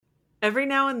every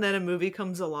now and then a movie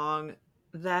comes along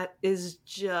that is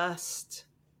just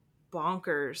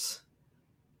bonkers.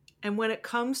 And when it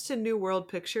comes to New World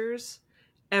Pictures,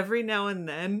 every now and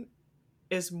then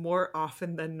is more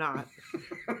often than not.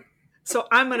 So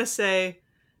I'm going to say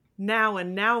now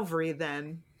and nowvery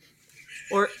then,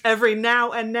 or every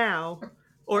now and now,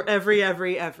 or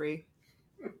every.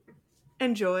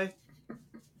 Enjoy.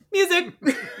 Music!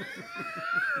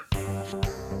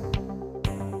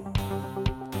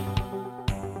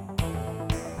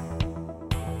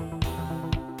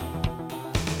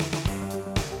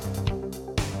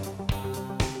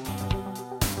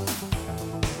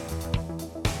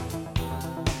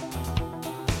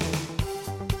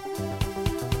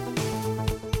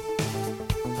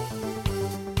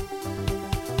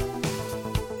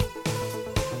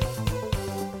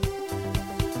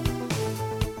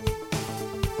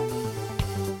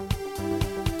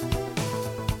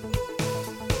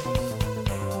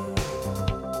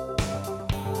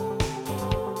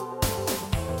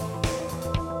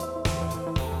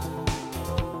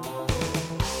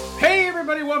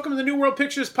 Welcome to the New World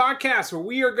Pictures podcast, where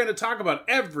we are going to talk about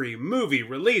every movie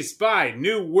released by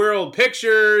New World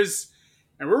Pictures.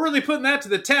 And we're really putting that to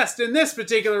the test in this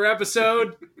particular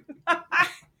episode.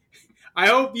 I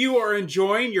hope you are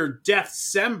enjoying your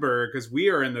Deathcember, because we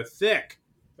are in the thick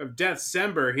of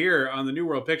Deathcember here on the New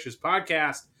World Pictures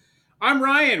podcast. I'm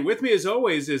Ryan. With me, as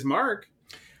always, is Mark.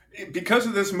 Because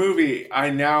of this movie, I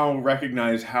now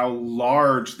recognize how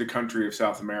large the country of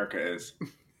South America is.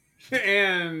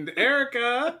 And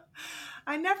Erica.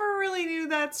 I never really knew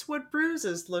that's what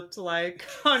bruises looked like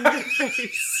on your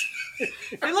face.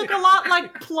 They look a lot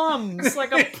like plums,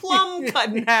 like a plum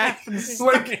cut in half and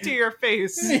stuck to your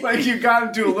face. Like you got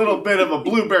into a little bit of a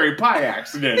blueberry pie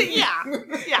accident.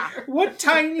 Yeah. What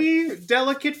tiny,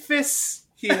 delicate fists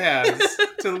he has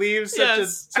to leave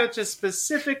such a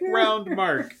specific round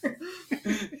mark.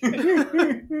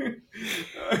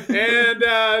 And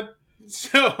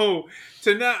So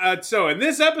in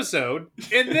this episode,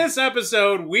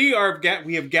 we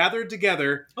have gathered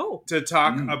together to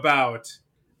talk about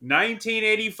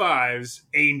 1985's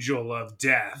Angel of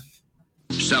Death.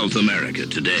 South America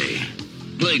today,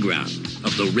 playground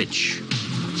of the rich,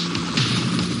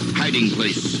 hiding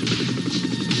place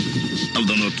of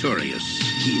the notorious.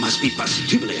 He must be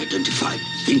positively identified.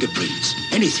 Fingerprints,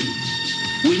 anything.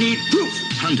 We need proof.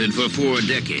 Hunted for 4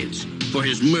 decades for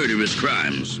his murderous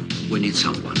crimes. We need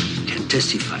someone who can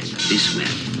testify that this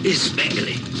man is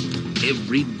Mengele.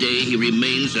 Every day he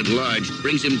remains at large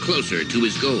brings him closer to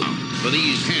his goal. For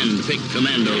these hand-picked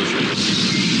commandos,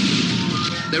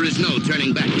 there is no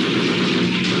turning back.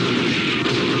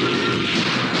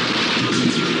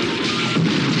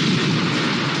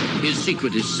 His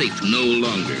secret is safe no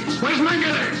longer. Where's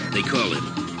Mengele? They call him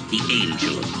the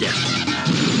Angel of Death.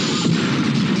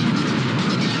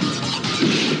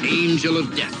 Angel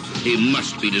of Death. He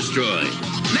must be destroyed.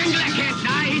 Mengele can't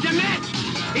die. He's a myth.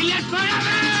 He lives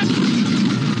forever.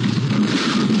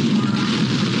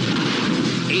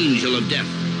 Angel of Death.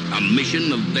 A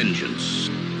mission of vengeance.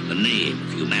 The name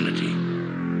of humanity.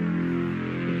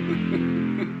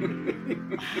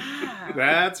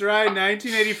 That's right,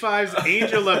 1985's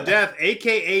Angel of Death,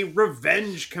 a.k.a.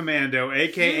 Revenge Commando,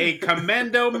 a.k.a.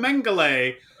 Commando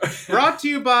Mengele, brought to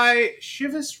you by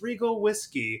Chivas Regal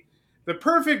Whiskey, the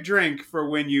perfect drink for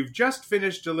when you've just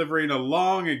finished delivering a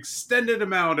long, extended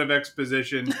amount of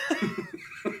exposition.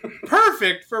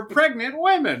 Perfect for pregnant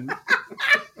women.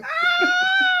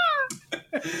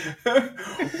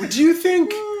 Do you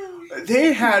think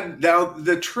they had... Now,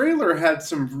 the trailer had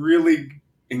some really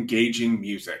engaging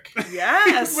music.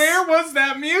 Yes. Where was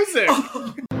that music?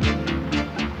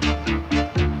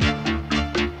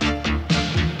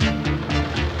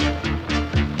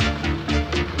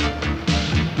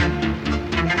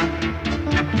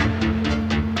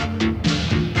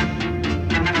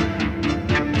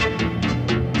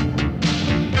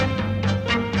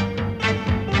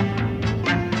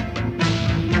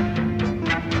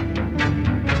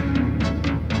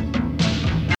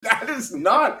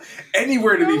 Not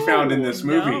anywhere to be found in this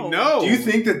movie. No. Do you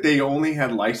think that they only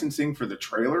had licensing for the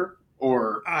trailer?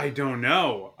 Or I don't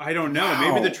know. Wow.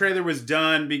 Maybe the trailer was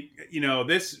done.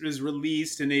 This was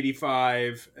released in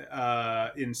 85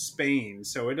 in Spain,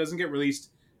 so it doesn't get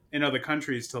released in other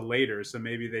countries till later. So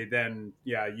maybe they then,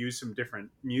 use some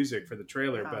different music for the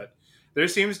trailer. Yeah. But there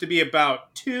seems to be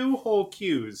about 2 whole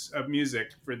cues of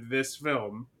music for this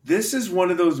film. This is one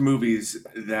of those movies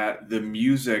that the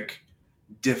music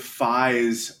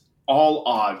defies all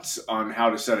odds on how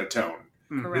to set a tone.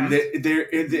 Correct.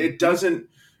 It doesn't.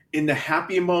 In the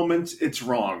happy moments, it's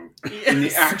wrong. Yes. In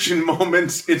the action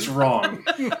moments, it's wrong.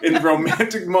 In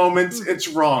romantic moments, it's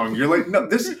wrong. You're like, no,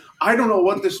 this. I don't know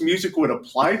what this music would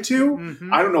apply to.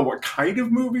 Mm-hmm. I don't know what kind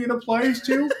of movie it applies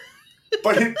to.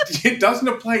 But it doesn't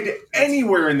apply to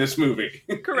anywhere in this movie.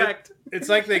 Correct. It's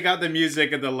like they got the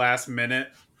music at the last minute,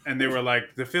 and they were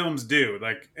like, the film's due.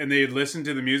 Like, and they listened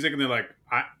to the music, and they're like,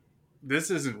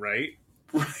 this isn't right.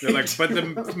 Right. They're like, but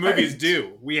the movie's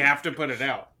due. We have to put it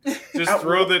out. Just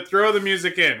throw the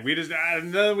music in. We just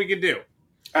nothing we can do.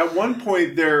 At one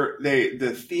point,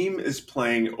 the theme is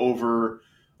playing over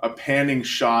a panning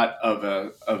shot of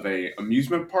a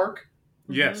amusement park.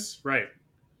 Mm-hmm. Yes, right.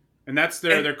 And that's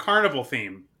their carnival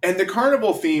theme. And the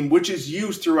carnival theme, which is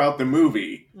used throughout the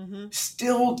movie,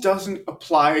 still doesn't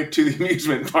apply to the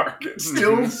amusement park. It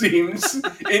still seems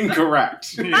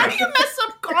incorrect. Yeah. How do you mess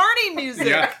up carny music?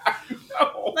 Yeah.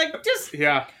 No. Like, just...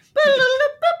 Yeah.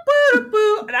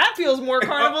 That feels more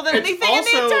carnival than It's anything in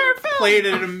the also entire film. played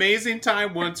at an amazing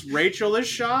time once Rachel is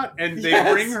shot, and they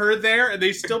bring her there, and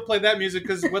they still play that music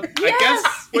because what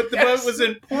was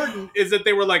important is that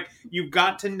they were like, "You've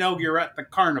got to know you're at the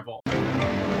carnival."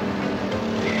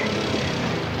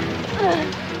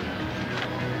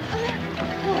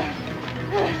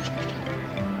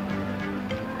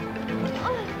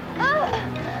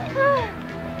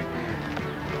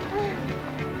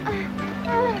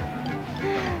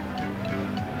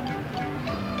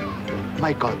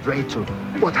 My God, Rachel,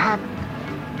 what happened?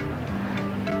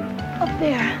 Up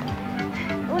there.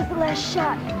 It was the last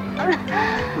shot.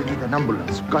 We need an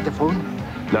ambulance. Got a phone?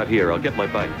 Not here. I'll get my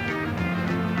bike.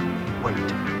 Wait.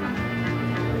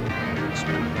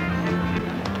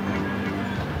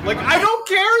 Like, I don't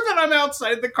care that I'm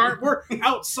outside the carnival. We're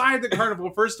outside the carnival,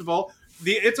 first of all.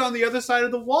 It's on the other side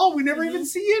of the wall. We never even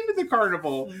see into the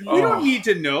carnival. We don't need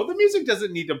to know. The music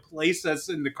doesn't need to place us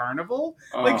in the carnival.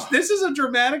 Like, this is a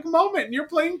dramatic moment, and you're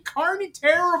playing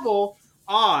terrible,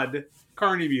 odd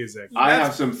carny music. I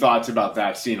have some thoughts about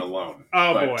that scene alone.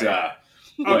 Oh, boy.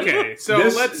 Okay, so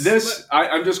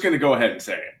I'm just going to go ahead and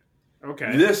say it.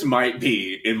 Okay. This might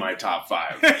be in my top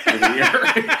 5 for the year.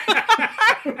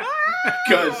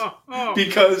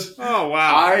 because oh,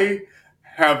 wow.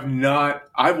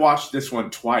 I watched this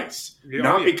one twice. Yeah,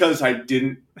 not because I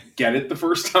didn't get it the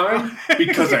first time,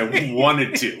 because I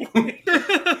wanted to.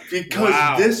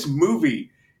 Because this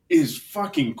movie is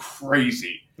fucking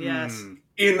crazy. Yes.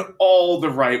 In all the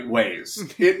right ways.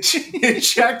 It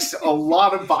checks a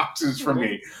lot of boxes for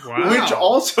me. Wow. Which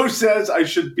also says I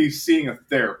should be seeing a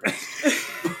therapist.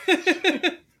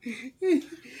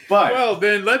 But well,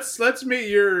 then let's meet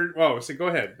your... Oh, so go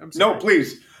ahead. I'm sorry. No,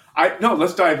 please.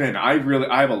 Let's dive in. I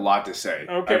have a lot to say.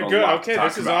 Okay, good. Okay,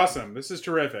 this is awesome. This is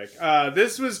terrific.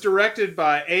 This was directed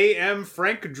by A.M.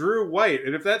 Frank Drew White.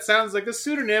 And if that sounds like a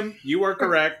pseudonym, you are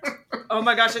correct. Oh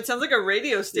my gosh, it sounds like a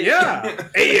radio station. Yeah.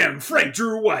 A.M. Frank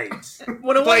Drew White.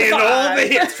 Playing all the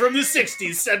hits from the 60s,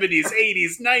 70s,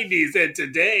 80s, 90s, and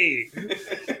today.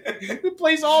 He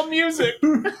plays all music.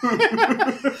 Playing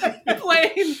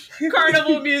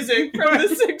carnival music from the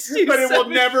 60s. But it will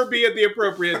never be at the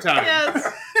appropriate time. Yes.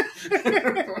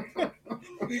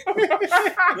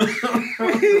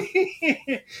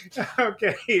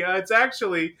 Okay,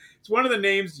 it's one of the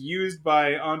names used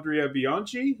by Andrea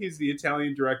Bianchi. He's the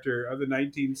Italian director of the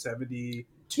 1972.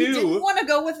 You didn't want to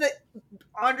go with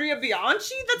Andrea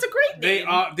Bianchi? That's a great name.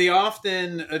 They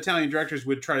often, Italian directors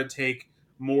would try to take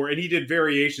more, and he did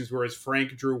variations, whereas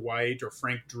Frank Drew White or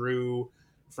Frank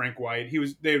White.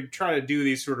 They would try to do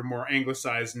these sort of more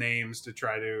anglicized names to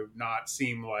try to not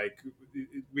seem like,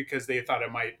 because they thought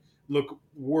it might look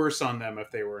worse on them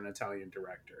if they were an Italian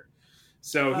director.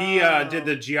 So he did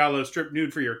the Giallo Strip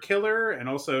Nude for Your Killer, and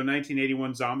also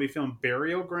 1981 zombie film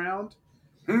Burial Ground.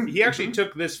 He actually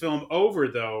took this film over,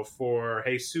 though, for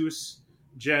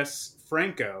Jess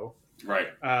Franco, right?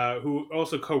 Who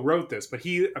also co-wrote this, but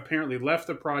he apparently left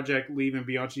the project, leaving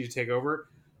Bianchi to take over.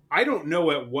 I don't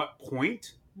know at what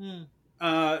point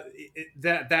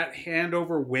that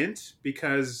handover went,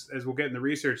 because, as we'll get in the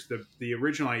research, the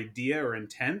original idea or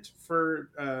intent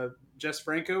for Jess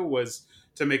Franco was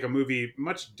to make a movie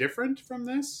much different from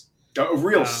this. A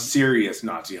real serious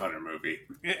Nazi hunter movie.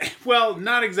 Well,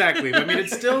 not exactly. I mean,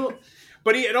 it's still...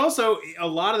 But it also, a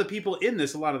lot of the people in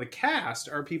this, a lot of the cast,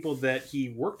 are people that he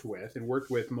worked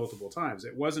with multiple times.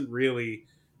 It wasn't really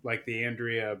like the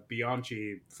Andrea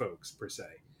Bianchi folks, per se.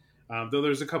 Though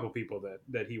there's a couple people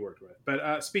that he worked with.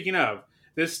 But speaking of,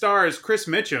 this stars Chris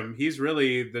Mitchum. He's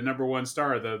really the number one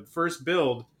star. The first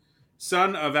build,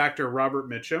 son of actor Robert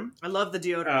Mitchum. I love the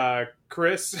deodorant.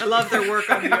 Chris. I love their work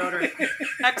on deodorant.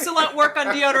 Excellent work on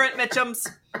deodorant, Mitchums.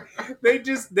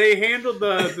 They handled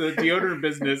the deodorant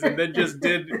business and then just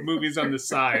did movies on the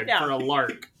side for a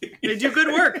lark. They do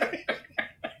good work.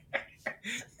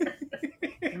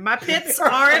 My pits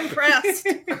are impressed.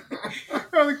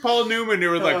 Like Paul Newman, they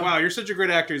were like, "Wow, you're such a great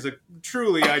actor." He's like,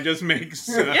 "Truly, I just make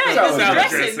salad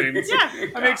dressings.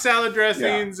 Yeah, I make salad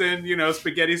dressings and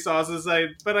spaghetti sauces.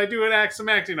 But I do some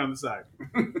acting on the side."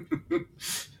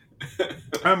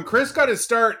 Chris got his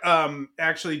start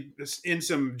actually in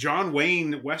some John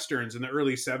Wayne westerns in the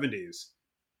early 70s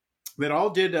that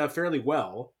all did fairly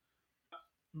well.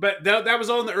 But that was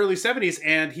all in the early 70s,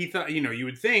 and he thought, you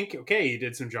would think, okay, he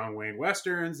did some John Wayne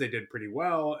westerns, they did pretty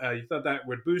well. You thought that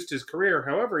would boost his career.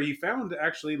 However, he found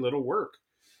actually little work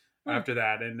after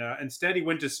that. And instead, he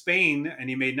went to Spain, and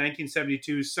he made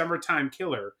 1972's Summertime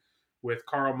Killer with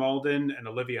Carl Malden and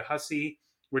Olivia Hussey,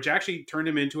 which actually turned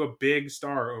him into a big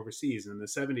star overseas. In the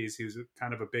 70s, he was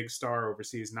kind of a big star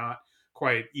overseas, not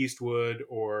quite Eastwood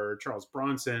or Charles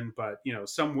Bronson, but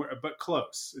somewhere, but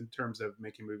close in terms of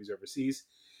making movies overseas.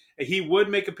 He would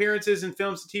make appearances in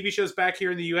films and TV shows back here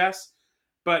in the U.S.,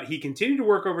 but he continued to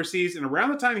work overseas. And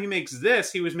around the time he makes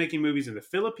this, he was making movies in the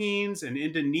Philippines and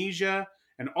Indonesia.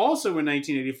 And also in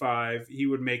 1985, he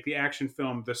would make the action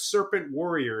film The Serpent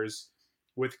Warriors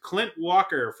with Clint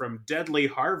Walker from Deadly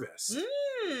Harvest.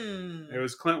 It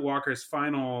was Clint Walker's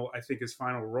final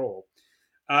role.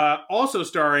 Also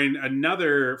starring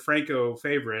another Franco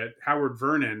favorite, Howard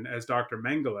Vernon, as Dr.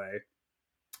 Mengele.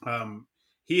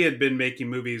 He had been making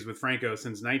movies with Franco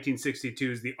since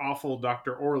 1962's The Awful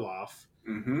Dr. Orloff,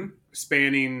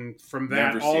 spanning from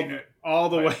that all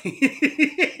the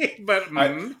way. But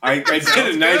I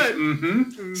did a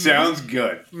nice sounds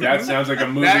good. That sounds like a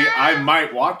movie I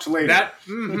might watch later. That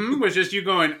was just you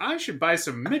going, I should buy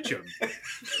some Mitchum.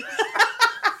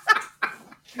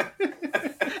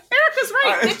 Erica's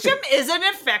right. Mitchum is an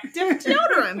effective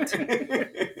deodorant.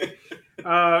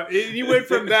 He went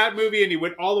from that movie and he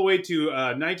went all the way to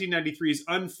 1993's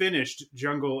Unfinished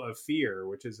Jungle of Fear,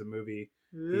 which is a movie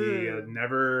he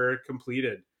never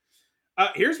completed.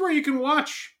 Here's where you can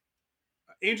watch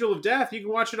Angel of Death. You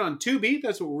can watch it on Tubi.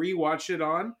 That's what we watched it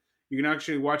on. You can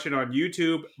actually watch it on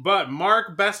YouTube. But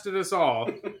Mark bested us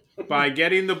all by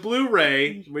getting the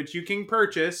Blu-ray, which you can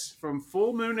purchase from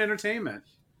Full Moon Entertainment.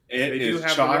 It is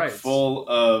chock full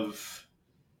of...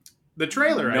 The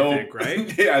trailer, I think,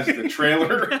 right? Yes, the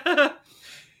trailer.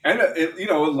 And it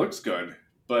looks good.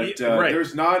 But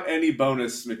there's not any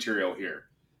bonus material here.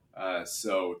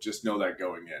 So just know that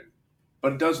going in.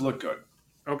 But it does look good.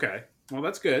 Okay. Well,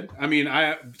 that's good. I mean,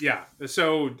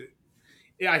 So,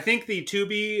 I think the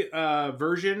Tubi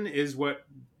version is what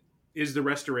is the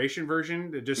restoration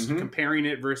version. Just comparing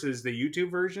it versus the YouTube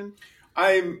version.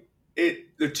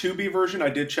 The Tubi version I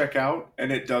did check out,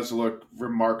 and it does look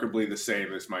remarkably the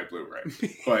same as my Blu-ray.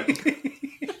 But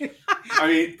I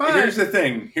mean, here's the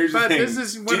thing. This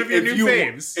is one of your new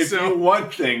faves. If you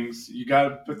want things, you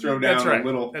got to throw down a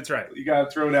little. That's right. You got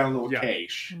to throw down a little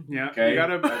cash. Yeah. Okay. You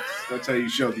gotta. That's how you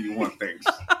show that you want things.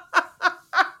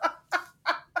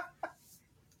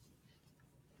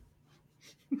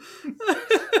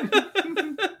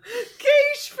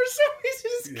 Cash for some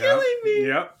reason is killing me.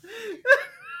 Yep.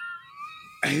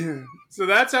 So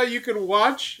that's how you can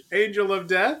watch Angel of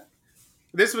Death.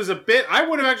 This was a bit... I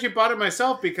would have actually bought it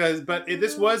myself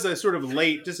this was a sort of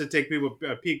late, just to take people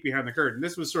a peek behind the curtain.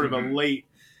 This was sort of a late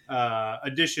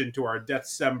addition to our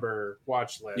December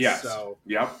watch list. Yes. So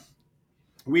yep.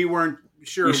 We weren't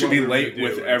sure. We should be late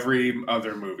with every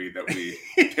other movie that we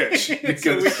pitch.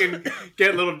 So we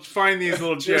can find these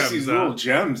little gems. These little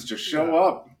gems just show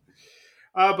up.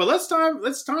 But let's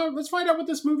find out what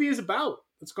this movie is about.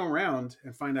 Let's go around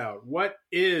and find out, what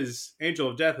is Angel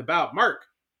of Death about? Mark,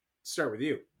 let's start with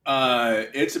you.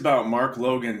 It's about Mark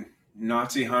Logan,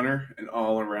 Nazi hunter, and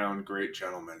all-around great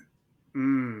gentleman.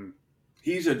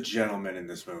 He's a gentleman in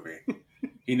this movie.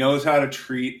 He knows how to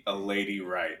treat a lady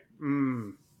right.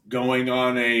 Going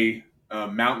on a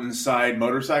mountainside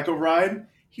motorcycle ride,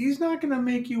 he's not going to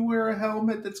make you wear a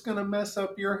helmet that's going to mess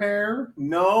up your hair.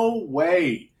 No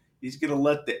way. He's going to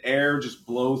let the air just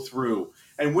blow through.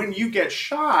 And when you get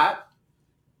shot,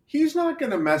 he's not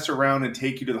going to mess around and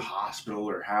take you to the hospital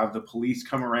or have the police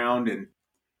come around and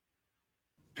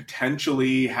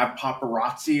potentially have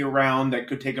paparazzi around that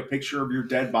could take a picture of your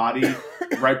dead body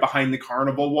right behind the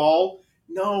carnival wall.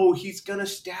 No, he's going to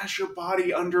stash your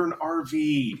body under an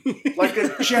RV like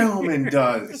a gentleman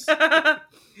does. And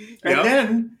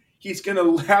then he's going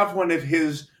to have one of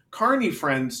his carny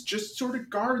friends just sort of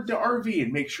guard the RV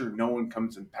and make sure no one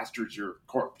comes and pesters your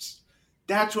corpse.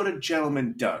 That's what a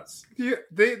gentleman does. Yeah,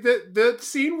 the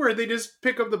scene where they just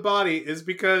pick up the body is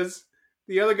because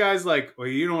The other guy's like, well,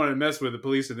 you don't want to mess with the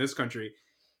police in this country.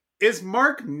 Is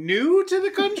Mark new to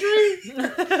the country?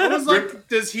 I was like,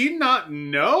 does he not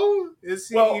know? Is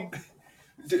he... Well,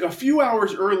 a few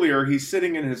hours earlier, he's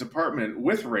sitting in his apartment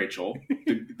with Rachel,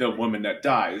 the woman that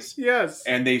dies. Yes.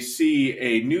 And they see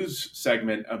a news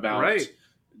segment about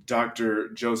Dr.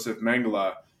 Joseph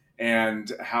Mengele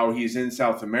and how he's in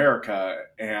South America.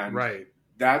 And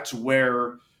that's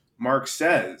where Mark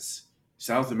says,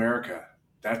 South America,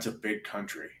 that's a big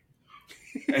country.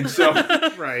 And so,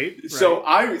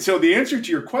 so the answer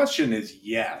to your question is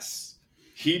yes.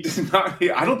 He does not.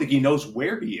 I don't think he knows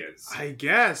where he is. I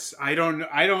guess I don't.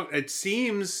 It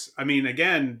seems. I mean,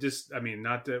 again,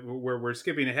 not that we're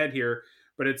skipping ahead here,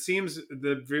 but it seems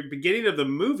the beginning of the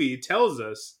movie tells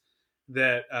us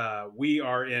that we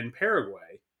are in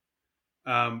Paraguay,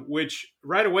 which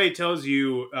right away tells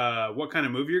you what kind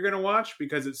of movie you're going to watch,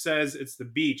 because it says it's the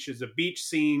beach. It's a beach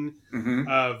scene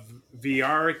of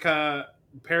Villarrica,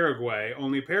 Paraguay.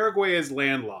 Only Paraguay is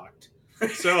landlocked,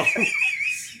 so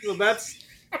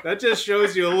that just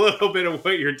shows you a little bit of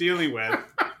what you're dealing with.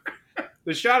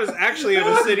 The shot is actually of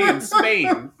a city in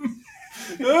Spain.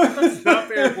 It's not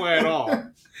Paraguay at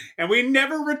all. And we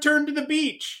never return to the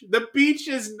beach. The beach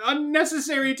is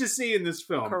unnecessary to see in this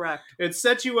film. Correct. It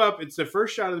sets you up. It's the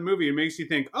first shot of the movie. It makes you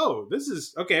think, oh, this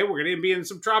is, okay, we're going to be in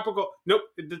some tropical... Nope,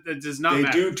 it does not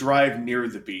matter. They do drive near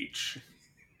the beach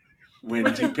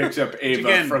when he picks up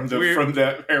Ava from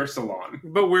the hair salon.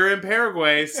 But we're in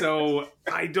Paraguay, so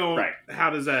I don't...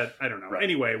 How does that... I don't know.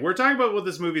 Anyway, we're talking about what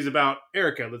this movie's about.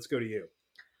 Erica, let's go to you.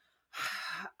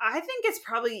 I think it's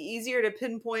probably easier to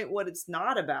pinpoint what it's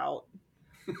not about.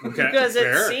 Okay. Because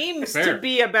it seems to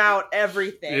be about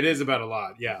everything. It is about a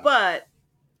lot, yeah. But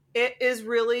it is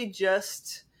really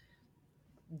just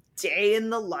day in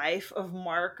the life of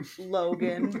Mark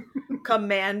Logan,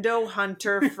 commando,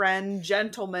 hunter, friend,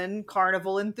 gentleman,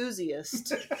 carnival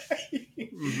enthusiast.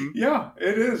 Yeah,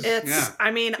 it is.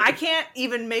 I mean, I can't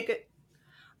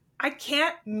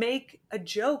make a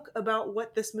joke about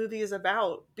what this movie is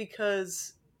about,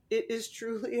 because it is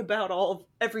truly about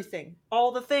everything,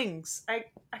 all the things.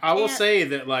 I will say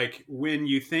that, like, when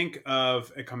you think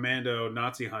of a commando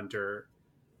Nazi hunter,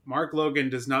 Mark Logan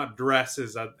does not dress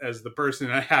as the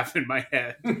person I have in my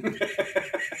head.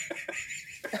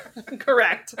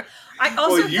 Correct. I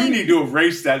also you need to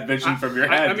erase that vision from your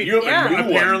head. I mean,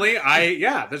 apparently,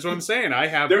 that's what I'm saying. I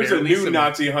have there's a new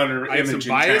Nazi hunter I have image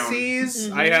some biases.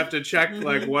 I have to check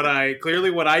like what I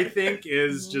think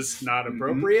is just not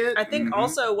appropriate. I think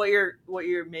also what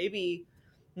you're maybe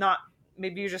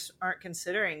you just aren't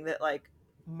considering that, like,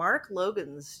 Mark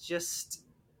Logan's just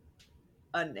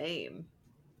a name.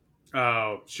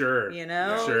 Oh, sure. You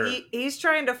know, sure. He's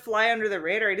trying to fly under the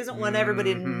radar. He doesn't want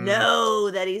everybody to know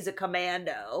that he's a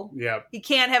commando. Yeah. He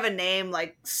can't have a name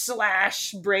like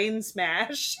Slash Brain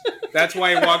Smash. That's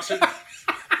why he walks in.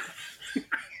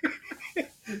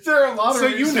 There are a lot of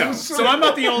reasons. You know. So I'm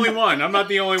not the only one. I'm not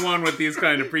the only one with these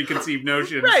kind of preconceived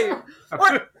notions. Right.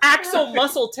 Or Axel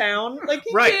Muscletown. Like,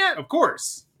 he can't. Of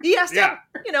course. He has to,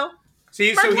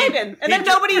 Mark Logan. And then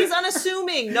nobody's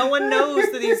unassuming. No one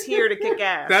knows that he's here to kick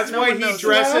ass. That's why he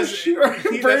dresses...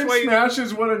 Brain Smash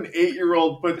is what an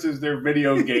 8-year-old puts as their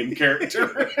video game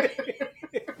character.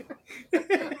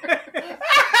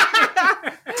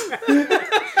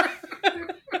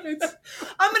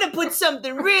 I'm going to put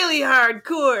something really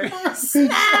hardcore.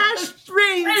 Smash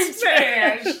Brain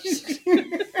Smash.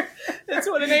 That's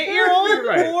what an 8-year-old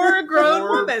or a grown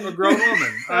woman. A grown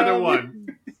woman. Either one.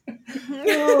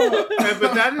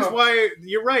 But that is why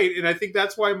you're right, and I think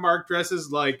that's why Mark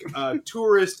dresses like a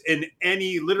tourist in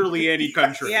literally any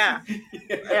country. Yeah.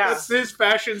 That's his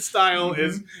fashion style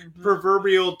is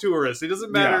proverbial tourist. It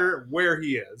doesn't matter where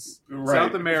he is. Right.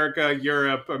 South America,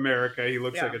 Europe, America, he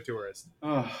looks like a tourist.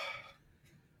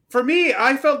 For me,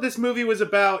 I felt this movie was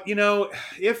about,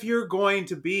 if you're going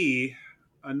to be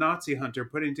a Nazi hunter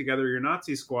putting together your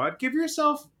Nazi squad, give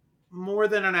yourself more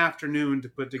than an afternoon to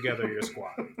put together your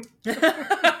squad.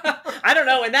 I don't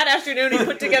know. In that afternoon, he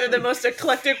put together the most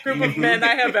eclectic group of men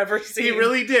I have ever seen. He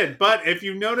really did. But if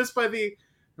you notice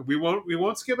we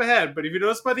won't skip ahead, but if you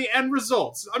notice by the end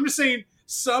results, I'm just saying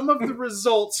some of the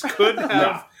results could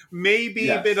have maybe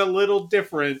been a little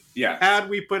different had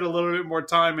we put a little bit more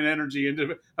time and energy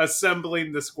into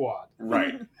assembling the squad.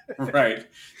 Right. Right.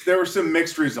 There were some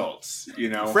mixed results,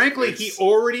 Frankly, he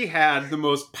already had the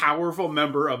most powerful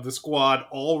member of the squad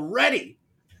already,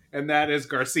 and that is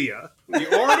Garcia. He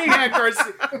already had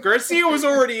Garcia. Garcia was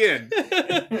already in.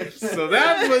 So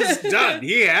that was done.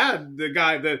 He had the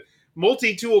guy, the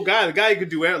multi-tool guy, the guy who could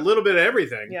do a little bit of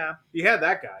everything. Yeah. He had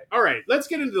that guy. All right, let's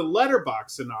get into the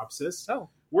letterbox synopsis. Oh.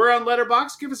 We're on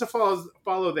Letterboxd. Give us a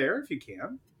follow there if you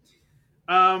can.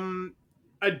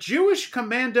 A Jewish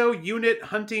commando unit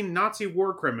hunting Nazi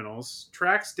war criminals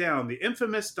tracks down the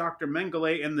infamous Dr.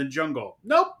 Mengele in the jungle.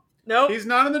 Nope. He's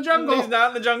not in the jungle. He's not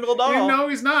in the jungle at all. No,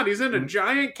 he's not. He's in a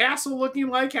giant castle-looking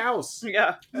like house.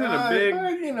 Yeah. He's in a big...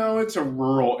 it's a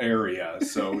rural area,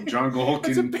 so jungle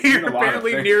can... It's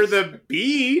apparently near the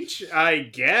beach, I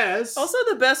guess. Also,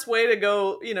 the best way to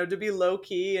go, to be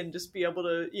low-key and just be able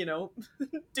to,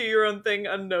 do your own thing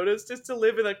unnoticed is to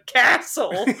live in a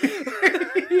castle.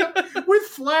 With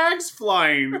flags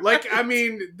flying. Like, I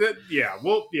mean,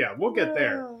 we'll get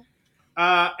there.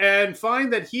 And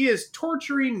find that he is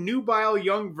torturing nubile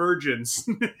young virgins.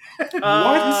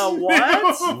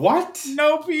 What? What?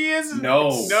 Nope, he isn't. No,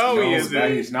 he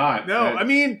isn't. He's not. No, I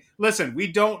mean, listen, we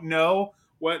don't know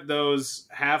what those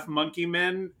half monkey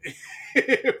men,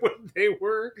 what they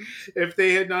were, if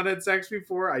they had not had sex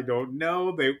before. I don't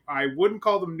know. I wouldn't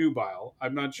call them nubile.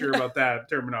 I'm not sure about that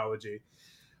terminology.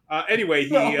 Anyway,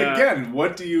 again,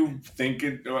 what do you think?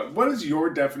 What is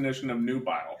your definition of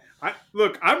nubile?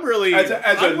 I'm really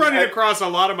I'm running across a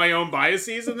lot of my own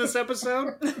biases in this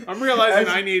episode. I'm realizing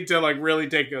I need to really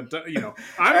take I'm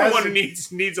the one who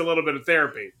needs a little bit of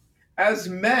therapy. As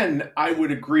men, I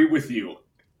would agree with you.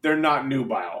 They're not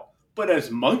nubile, but as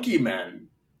monkey men,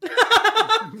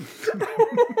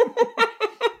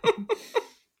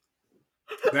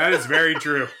 that is very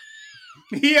true.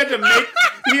 He had to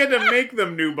make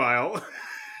them nubile.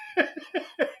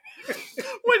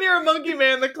 When you're a monkey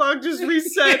man, the clock just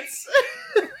resets.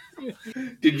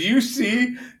 Did you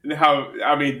see how?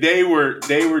 I mean, they were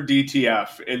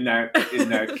DTF in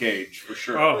that cage for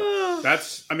sure. Oh,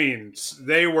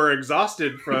 they were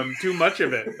exhausted from too much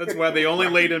of it. That's why they only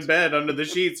laid in bed under the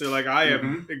sheets. They're like, I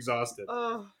am exhausted.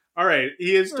 All right,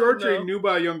 he is torturing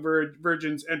nubile young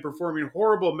virgins and performing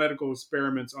horrible medical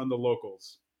experiments on the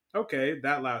locals. Okay,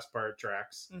 that last part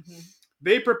tracks. Mm-hmm.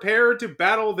 They prepare to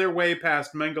battle their way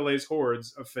past Mengele's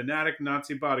hordes of fanatic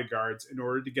Nazi bodyguards in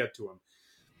order to get to him.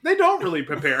 They don't really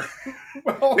prepare.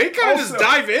 They kind of just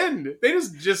dive in. They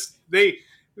they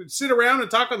sit around and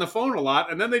talk on the phone a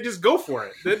lot, and then they just go for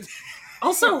it.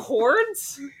 Also,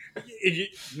 hordes?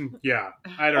 Yeah,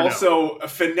 I don't know. Also, a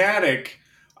fanatic,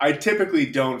 I typically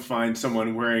don't find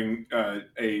someone wearing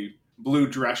a blue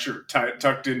dress shirt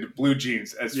tucked into blue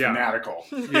jeans as fanatical.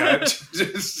 Yeah.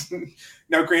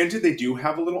 Now, granted, they do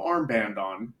have a little armband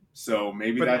on, so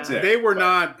maybe that's it. They were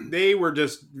not. They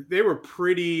were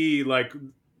pretty,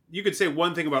 you could say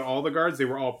one thing about all the guards. They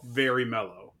were all very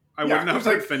mellow. I would not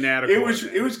say fanatical.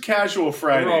 It was casual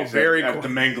Fridays at the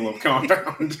Mengele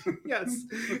compound. Yes,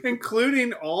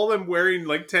 including all them wearing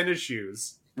tennis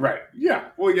shoes. Right. Yeah.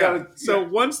 Well, So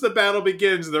once the battle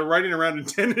begins, they're riding around in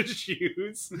tennis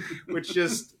shoes, which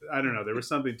I don't know. There was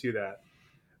something to that.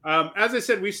 As I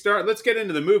said, let's get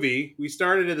into the movie. We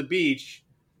started at the beach,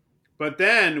 but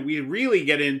then we really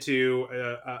get into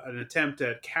an attempt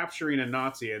at capturing a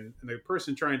Nazi, and the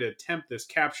person trying to attempt this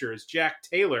capture is Jack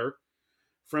Taylor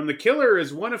from The Killer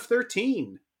is One of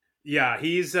 13. Yeah,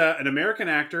 he's an American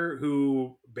actor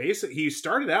who he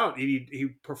started out,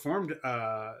 he performed,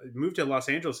 moved to Los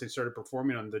Angeles and started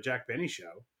performing on the Jack Benny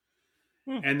Show.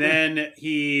 And then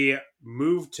he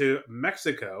moved to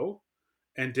Mexico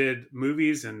and did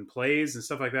movies and plays and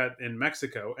stuff like that in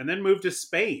Mexico, and then moved to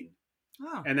Spain.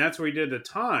 Oh. And that's where he did a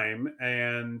time,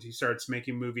 and he starts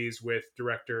making movies with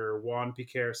director Juan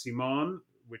Piquer Simon,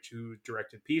 who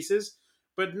directed Pieces,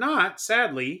 but not,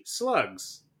 sadly,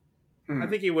 Slugs. I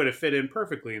think he would have fit in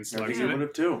perfectly in Slugs. I think he would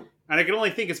have too. And I can only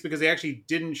think it's because they actually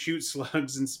didn't shoot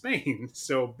Slugs in Spain,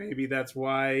 so maybe that's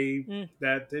why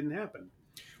that didn't happen.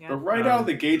 Yeah. But right out of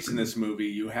the gates in this movie,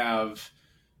 you have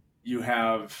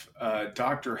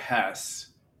Dr. Hess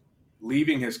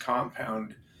leaving his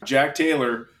compound, Jack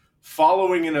Taylor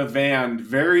following in a van,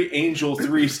 very Angel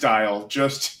 3 style,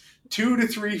 just 2 to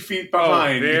 3 feet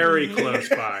behind. Oh, very close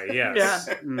by, yes.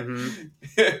 Yeah.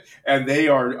 Mm-hmm. And they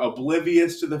are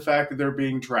oblivious to the fact that they're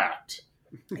being tracked.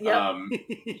 Yep.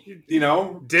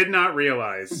 Did not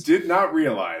realize.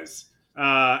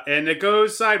 And it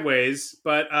goes sideways,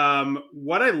 but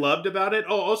what I loved about it...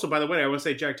 Oh, also, by the way, I want to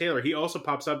say Jack Taylor, he also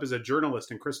pops up as a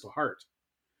journalist in Crystal Heart,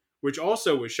 which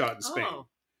also was shot in Spain. Oh.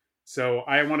 So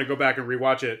I want to go back and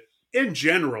rewatch it. In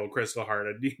general, Crystal Heart,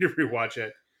 I need to rewatch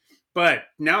it. But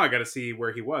now I got to see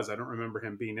where he was. I don't remember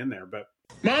him being in there, but...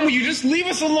 Mom, will you just leave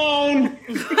us alone?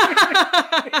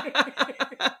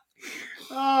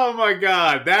 Oh my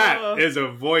God, that is a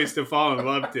voice to fall in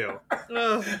love to.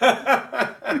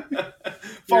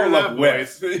 Fall in love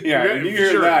with. Yeah, you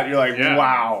hear that, you're like,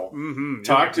 wow. Mm-hmm.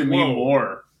 Talk to me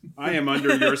more. I am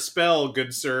under your spell,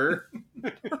 good sir.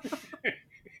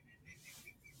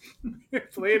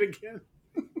 Play it again.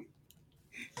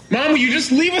 Mom, will you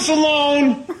just leave us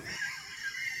alone?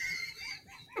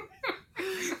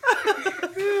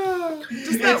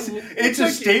 It's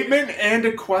a statement and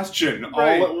a question all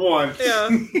at once. Yeah.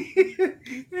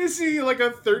 Is he like a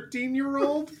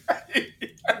 13-year-old? Yes.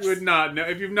 Would not know.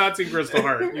 If you've not seen Crystal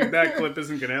Heart, that clip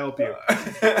isn't going to help you.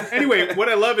 Anyway, what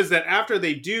I love is that after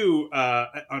they do,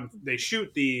 they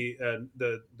shoot the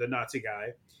Nazi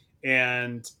guy,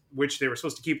 and which they were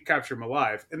supposed to capture him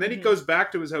alive, and then he goes back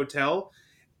to his hotel,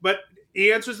 but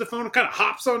he answers the phone and kind of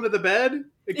hops onto the bed.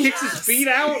 It kicks his feet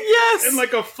out. Yes. In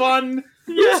like a fun,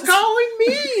 who's calling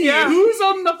me? Yeah. Who's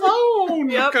on the phone?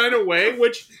 Yep. Kind of way,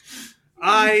 which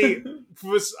I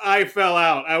fell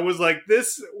out. I was like,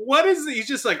 what is it? He's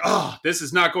just like, oh, this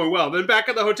is not going well. Then back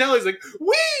at the hotel, he's like,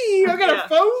 I got a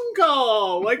phone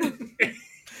call. Like,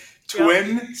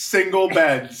 Twin single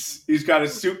beds. He's got a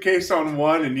suitcase on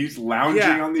one and he's lounging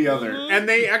on the other. And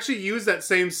they actually use that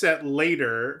same set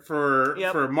later for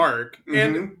Mark. Mm-hmm.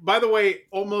 And by the way,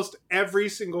 almost every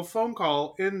single phone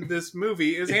call in this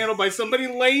movie is handled by somebody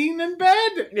laying in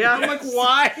bed. Yeah. I'm like,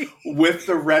 why? With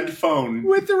the red phone.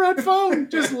 With the red phone.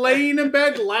 Just laying in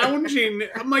bed, lounging.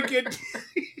 I'm like, it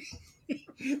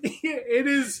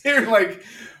is... They're like...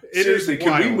 Seriously,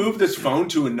 can we wild. move this phone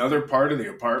to another part of the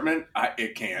apartment?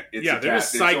 It can't. It's they're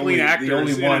just cycling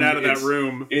actors in and out of that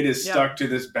room. It is stuck to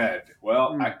this bed.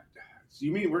 Well,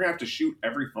 you mean we're going to have to shoot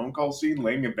every phone call scene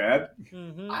laying in bed?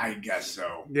 Mm-hmm. I guess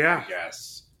so. Yeah. I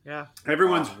guess. Yeah.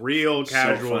 Everyone's real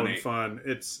casual so and fun.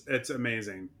 It's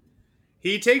amazing.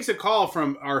 He takes a call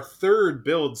from our third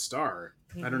build star.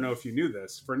 I don't know if you knew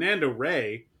this. Fernando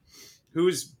Rey,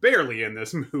 who's barely in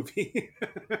this movie,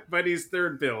 but he's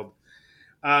third build.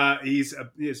 He's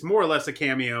more or less a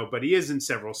cameo, but he is in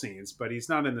several scenes, but he's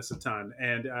not in this a ton.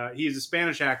 And he's a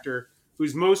Spanish actor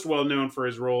who's most well known for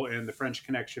his role in The French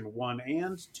Connection 1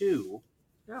 and 2.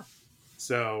 Yeah.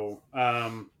 So,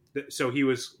 so he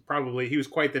was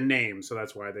quite the name. So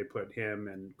that's why they put him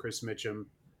and Chris Mitchum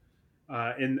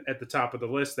at the top of the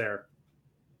list there.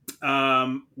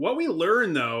 What we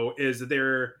learn though is that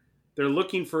they're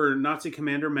looking for Nazi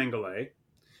Commander Mengele.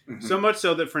 Mm-hmm. So much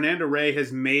so that Fernando Rey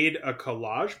has made a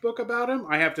collage book about him.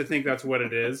 I have to think that's what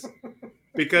it is.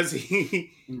 Because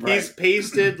he's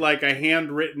pasted like a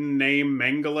handwritten name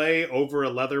Mengele over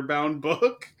a leather-bound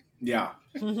book. Yeah.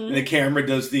 Mm-hmm. And the camera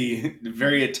does the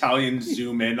very Italian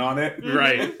zoom in on it.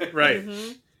 Right.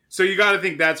 Mm-hmm. So you got to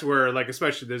think that's where, like,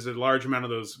 especially there's a large amount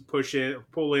of those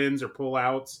pull-ins or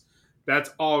pull-outs. That's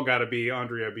all got to be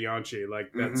Andrea Bianchi.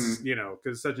 Like, that's, because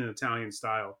it's such an Italian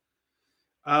style.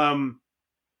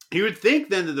 You would think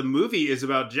then that the movie is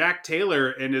about Jack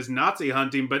Taylor and his Nazi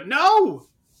hunting, but no!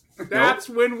 That's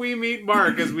when we meet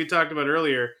Mark, as we talked about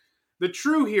earlier, the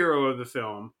true hero of the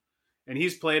film. And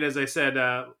he's played, as I said,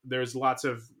 there's lots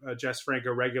of Jess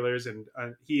Franco regulars, and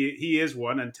he is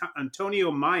one.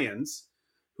 Antonio Mayans,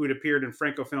 who had appeared in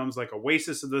Franco films like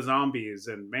Oasis of the Zombies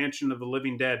and Mansion of the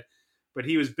Living Dead. But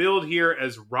he was billed here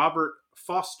as Robert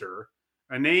Foster,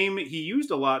 a name he used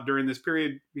a lot during this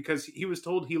period because he was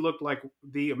told he looked like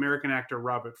the American actor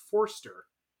Robert Forster,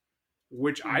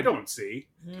 which I don't see.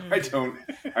 I don't.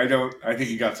 I think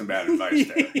you got some bad advice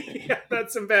there. Yeah,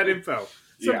 that's some bad info.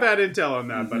 Some bad intel on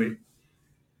that, buddy.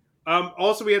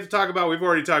 Also, we have to talk about, we've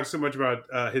already talked so much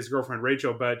about his girlfriend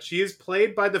Rachel, but she is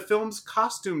played by the film's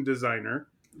costume designer,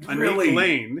 Annette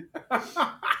Lane.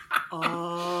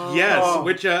 Yes,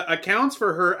 which accounts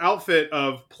for her outfit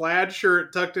of plaid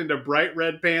shirt tucked into bright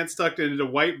red pants, tucked into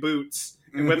white boots,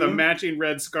 and with a matching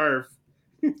red scarf.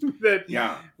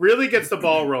 That really gets the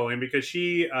ball rolling because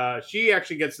she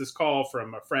actually gets this call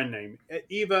from a friend named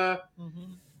Eva,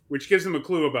 which gives him a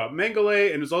clue about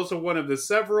Mengele, and is also one of the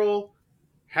several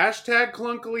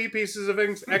 #clunkily pieces of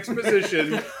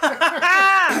exposition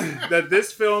that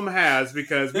this film has,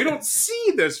 because we don't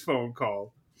see this phone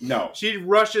call. No. She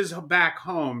rushes back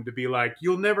home to be like,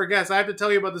 you'll never guess. I have to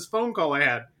tell you about this phone call I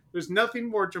had. There's nothing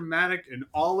more dramatic in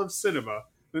all of cinema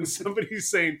than somebody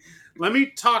saying, let me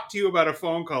talk to you about a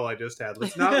phone call I just had.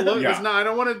 Let's not look. I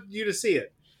don't want you to see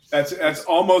it. That's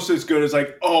almost as good as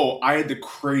like, oh, I had the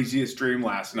craziest dream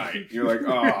last night. You're like,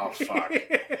 oh, fuck.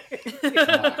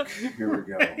 Fuck. Here we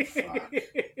go.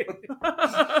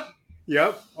 Fuck.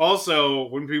 Yep. Also,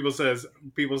 when people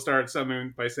start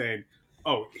something by saying,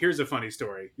 oh, here's a funny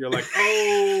story. You're like,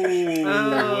 oh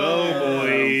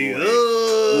boy.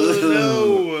 Oh,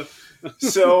 no.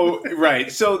 So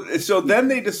then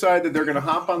they decide that they're going to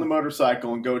hop on the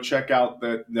motorcycle and go check out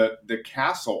the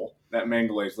castle that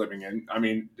Mengele is living in. I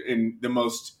mean, in the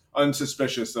most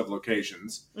unsuspicious of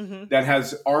locations, that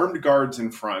has armed guards in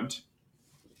front.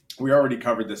 We already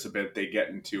covered this a bit. They get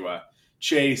into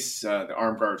chase. The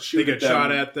armed guards shoot. They get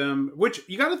shot at them. Which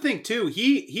you got to think too.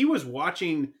 He was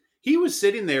watching. He was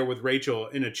sitting there with Rachel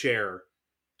in a chair,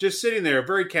 just sitting there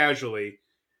very casually.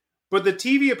 But the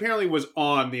TV apparently was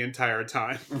on the entire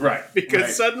time. Right.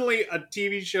 Because suddenly a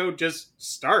TV show just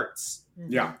starts.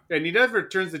 Yeah. And he never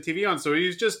turns the TV on, so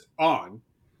he's just on.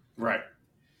 Right.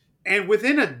 And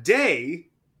within a day,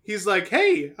 he's like,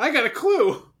 hey, I got a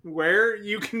clue where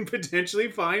you can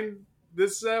potentially find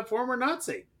this former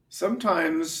Nazi.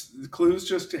 Sometimes the clues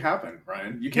just happen,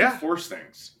 Ryan. You can't force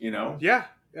things, you know? Yeah.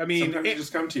 I mean, sometimes they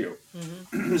just come to you.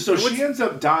 Mm-hmm. So she ends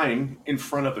up dying in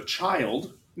front of a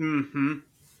child. Mm-hmm.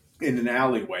 In an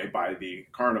alleyway by the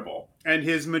carnival. And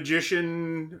his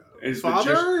magician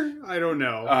father? I don't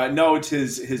know. No, it's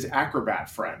his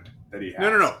acrobat friend that he has.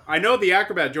 No. I know the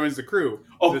acrobat joins the crew.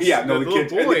 Oh,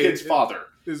 the kid's father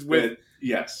is with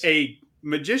a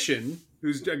magician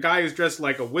a guy who's dressed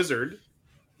like a wizard.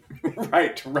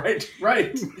 Right. And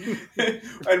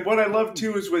what I love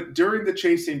too is during the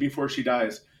chase scene before she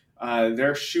dies,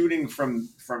 they're shooting from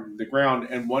the ground,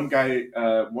 and one guy,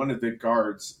 one of the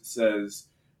guards says,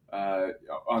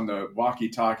 on the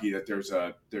walkie-talkie that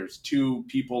there's two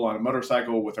people on a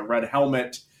motorcycle with a red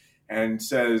helmet, and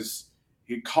says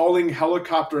he calling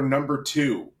helicopter number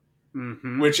 2,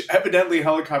 which evidently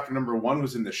helicopter number 1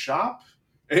 was in the shop.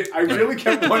 I really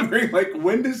kept wondering, like,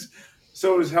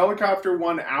 is helicopter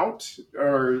 1 out,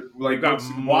 or like got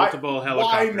multiple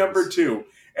helicopters? Why number 2?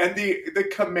 And the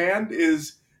command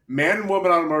is man and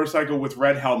woman on a motorcycle with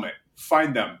red helmet.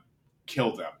 Find them,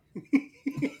 kill them.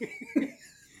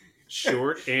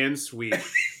 Short and sweet.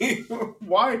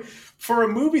 Why? For a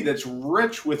movie that's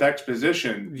rich with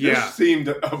exposition, this seemed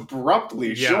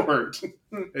abruptly short.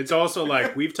 It's also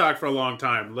like, we've talked for a long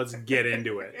time. Let's get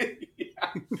into it.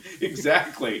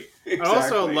 Exactly. I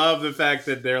also love the fact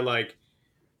that they're like,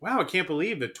 wow, I can't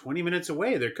believe that 20 minutes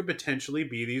away there could potentially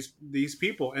be these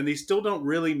people. And they still don't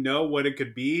really know what it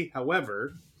could be.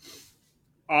 However,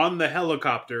 on the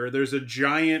helicopter, there's a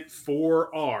giant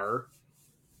 4R.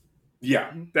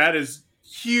 Yeah. That is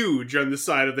huge on the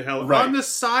side of the helicopter. Right. On the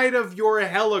side of your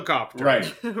helicopter.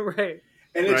 Right. Right.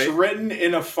 And it's written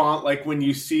in a font like when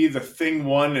you see the Thing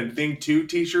 1 and Thing 2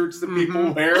 t-shirts that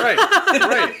people wear.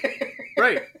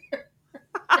 Right.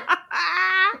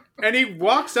 And he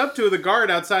walks up to the guard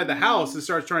outside the house and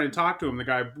starts trying to talk to him. The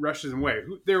guy rushes him away.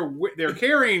 They're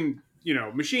carrying,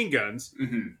 machine guns,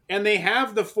 and they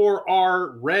have the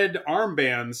 4R red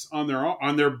armbands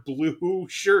on their blue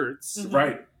shirts.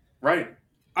 Right.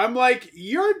 I'm like,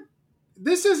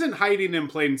 this isn't hiding in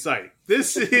plain sight.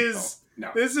 This is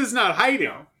This is not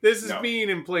hiding. This is being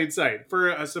in plain sight for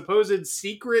a supposed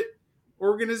secret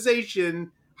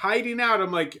organization hiding out.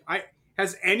 I'm like,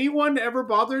 has anyone ever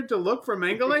bothered to look for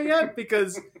Mengele yet?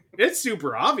 Because it's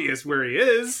super obvious where he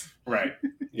is. Right.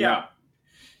 Yeah.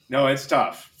 No, it's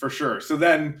tough for sure. So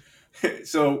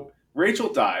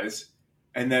Rachel dies,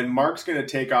 and then Mark's going to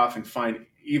take off and find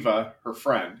Eva, her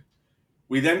friend.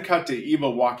 We then cut to Eva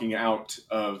walking out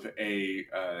of a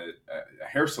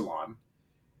hair salon,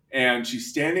 and she's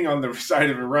standing on the side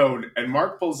of the road, and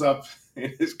Mark pulls up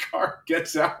in his car,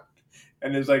 gets out,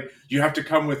 and is like, you have to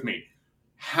come with me.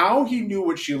 How he knew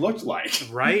what she looked like.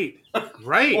 Right.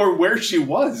 Or where she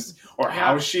was, or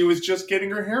how she was just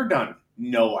getting her hair done.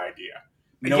 No idea.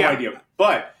 No idea.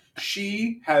 But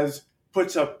she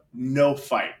puts up no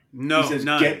fight. No, he says,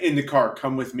 none. Get in the car,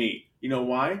 come with me. You know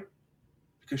why?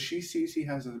 Because she sees he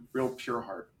has a real pure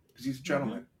heart. Because he's a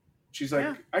gentleman. She's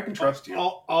like, I can trust you.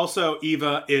 Also,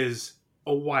 Eva is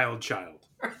a wild child.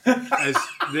 As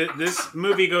this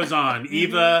movie goes on,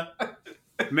 Eva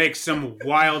makes some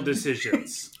wild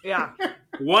decisions. Yeah.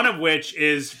 One of which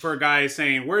is for a guy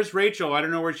saying, where's Rachel? I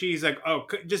don't know where she's. Like, oh,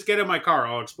 just get in my car.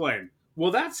 I'll explain.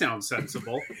 Well, that sounds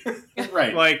sensible.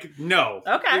 Right. Like, no.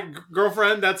 Okay.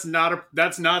 Girlfriend, that's not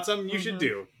something you should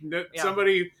do. Yeah.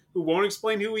 Somebody who won't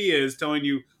explain who he is telling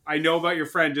you, I know about your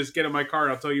friend, just get in my car,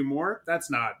 I'll tell you more. Don't do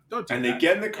that. And they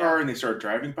get in the car and they start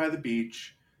driving by the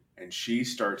beach, and she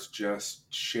starts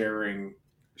just sharing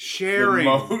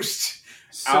the most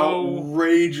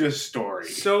outrageous story.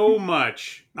 So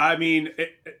much. I mean,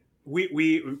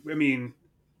 we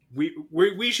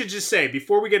should just say,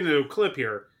 before we get into a clip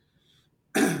here,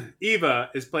 Eva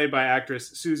is played by actress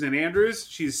Susan Andrews.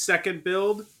 She's second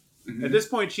billed. Mm-hmm. At this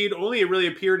point, she had only really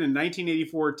appeared in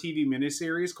 1984 TV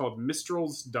miniseries called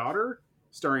Mistral's Daughter,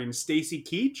 starring Stacy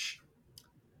Keach.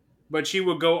 But she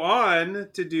would go on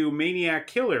to do Maniac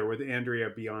Killer with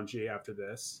Andrea Bianchi after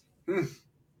this.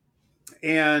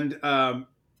 And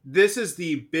this is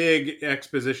the big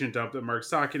exposition dump that Mark's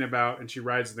talking about, and she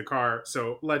rides in the car.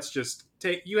 So let's just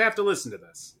you have to listen to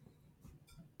this.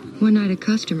 One night a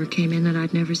customer came in that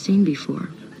I'd never seen before.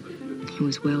 He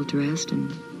was well-dressed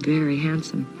and very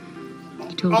handsome.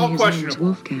 He told me his name was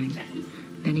Wolfgang.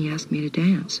 Then he asked me to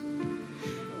dance.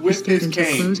 He stayed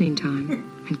until closing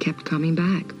time and kept coming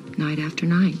back night after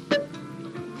night.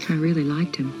 I really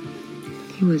liked him.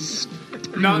 He was,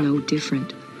 I don't know,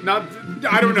 different.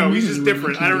 I don't know. He's just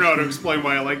different. I don't know how to explain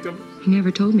why I liked him. He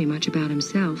never told me much about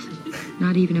himself,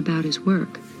 not even about his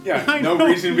work. Yeah, no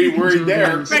reason to be worried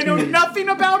there. I know nothing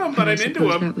about him, but I'm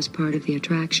into him. That was part of the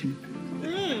attraction.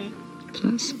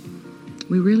 Plus,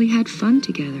 we really had fun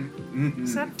together.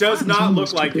 Does not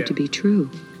look like it. To be true.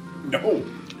 No.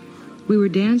 We were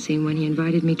dancing when he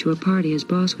invited me to a party his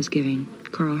boss was giving,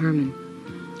 Carl Herman.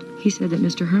 He said that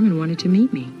Mr. Herman wanted to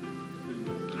meet me.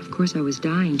 Of course, I was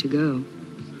dying to go.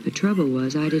 The trouble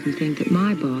was, I didn't think that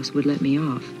my boss would let me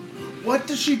off. What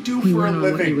does she do we for a living? We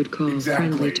were on what you would call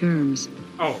friendly terms.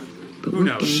 Oh, but who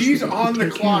knows? She's on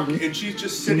the clock, and she's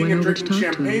just sitting and drinking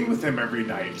champagne with him every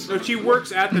night. So she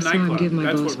works at the nightclub.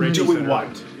 That's what Rachel doing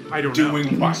what? I don't know.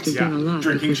 Doing what? Yeah.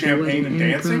 Drinking champagne and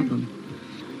dancing? Problem.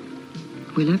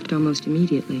 We left almost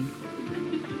immediately.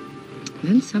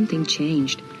 Then something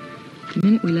changed. The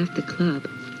minute we left the club,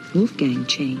 Wolfgang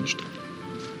changed.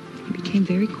 He became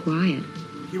very quiet.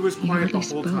 He was quiet the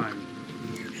whole time.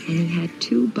 And he had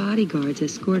 2 bodyguards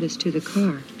escort us to the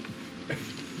car.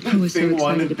 I was so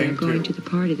excited about going to the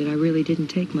party that I really didn't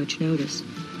take much notice.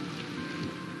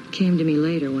 It came to me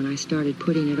later when I started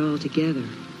putting it all together.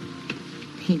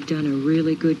 He'd done a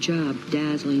really good job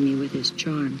dazzling me with his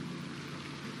charm.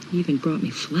 He even brought me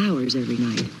flowers every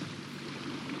night.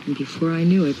 And before I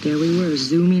knew it, there we were,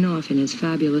 zooming off in his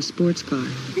fabulous sports car.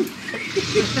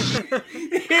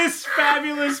 His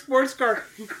fabulous sports car.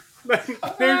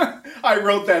 I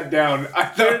wrote that down. I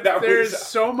thought there's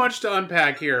so much to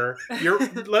unpack here.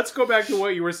 Let's go back to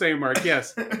what you were saying, Mark.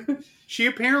 Yes. She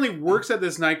apparently works at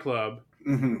this nightclub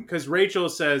because Rachel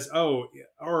says, oh,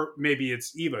 or maybe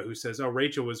it's Eva who says, oh,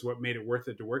 Rachel was what made it worth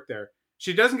it to work there.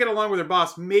 She doesn't get along with her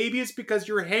boss. Maybe it's because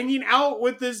you're hanging out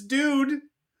with this dude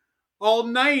all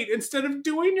night instead of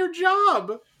doing your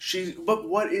job. But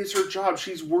what is her job?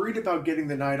 She's worried about getting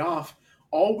the night off.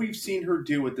 All we've seen her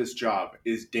do with this job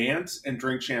is dance and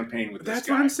drink champagne with this guy. That's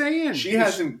what I'm saying. She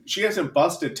hasn't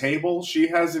busted a table. She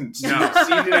hasn't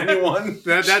seated anyone.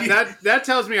 That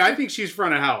tells me I think she's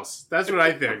front of house. That's what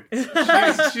I think.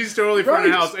 She's totally front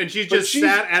of house, and she's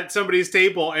sat at somebody's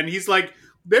table, and he's like,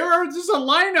 there's a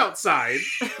line outside.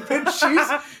 But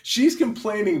she's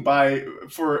complaining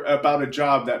about a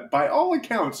job that, by all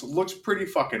accounts, looks pretty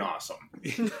fucking awesome.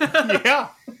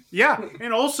 Yeah.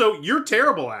 And also, you're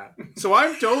terrible at. So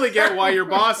I totally get why your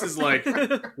boss is like,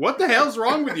 what the hell's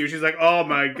wrong with you? She's like, oh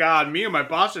my God, me and my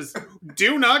boss just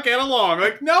do not get along.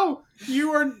 Like, no,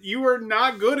 you are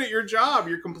not good at your job.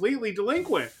 You're completely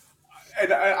delinquent.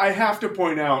 And I have to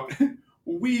point out,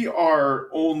 we are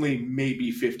only maybe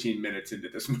 15 minutes into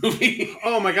this movie.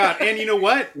 Oh my God. And you know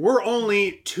what? We're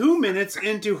only 2 minutes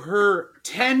into her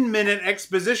 10-minute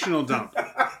expositional dump.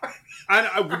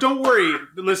 Don't worry,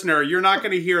 listener. You're not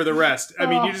going to hear the rest. I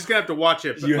mean, you're just going to have to watch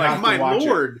it. But my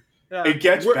Lord. It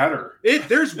gets better.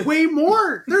 There's way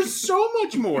more. There's so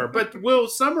much more. But we'll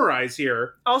summarize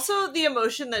here. Also, the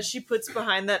emotion that she puts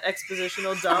behind that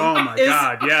expositional dump oh my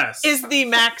God, yes. is the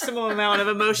maximum amount of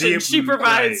emotion she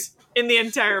provides in the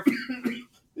entire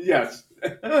Yes.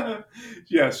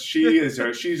 Yes,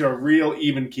 she's a real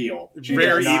even keel.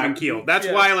 Very even keel. That's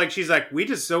why she's like, we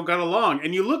just so got along.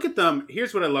 And you look at them,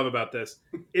 here's what I love about this.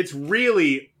 It's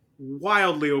really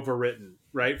wildly overwritten,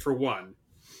 right? For one.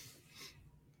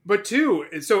 But two,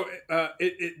 so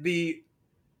the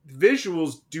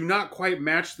visuals do not quite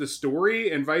match the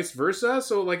story and vice versa.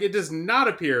 So it does not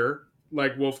appear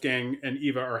like Wolfgang and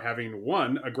Eva are having,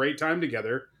 one, a great time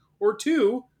together, or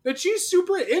two, that she's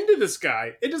super into this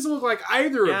guy. It doesn't look like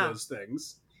either of those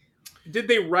things. Did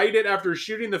they write it after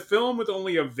shooting the film with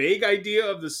only a vague idea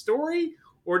of the story?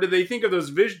 Or did they think of those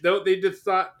visuals? They just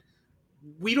thought,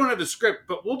 we don't have the script,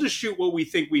 but we'll just shoot what we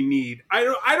think we need. I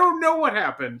don't know what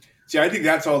happened. See, I think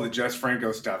that's all the Jess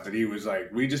Franco stuff that he was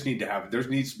like, we just need to have, there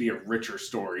needs to be a richer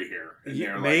story here. And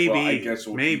they're maybe. Like, well, I guess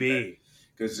we'll maybe.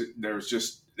 Because there was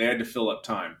just, they had to fill up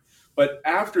time. But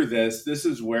after this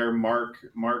is where Mark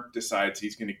decides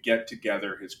he's going to get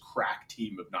together his crack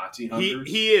team of Nazi hunters.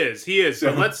 He is.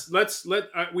 So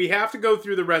but we have to go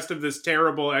through the rest of this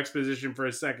terrible exposition for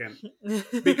a second,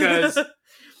 because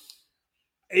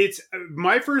it's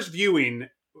my first viewing.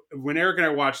 When Eric and I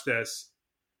watched this,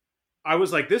 I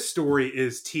was like, this story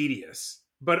is tedious.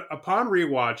 But upon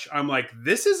rewatch, I'm like,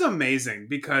 this is amazing,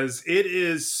 because it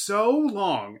is so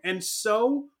long and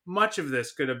so much of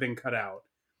this could have been cut out.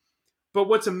 But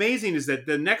what's amazing is that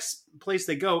the next place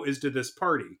they go is to this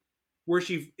party where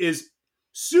she is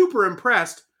super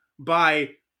impressed by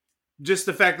just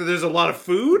the fact that there's a lot of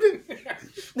food.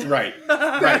 Right.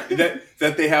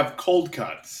 That they have cold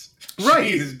cuts.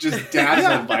 Right. She's just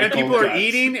dazzled by and cold people are cuts.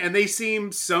 eating and they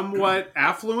seem somewhat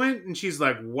affluent. And she's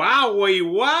like, wow,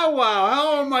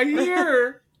 how am I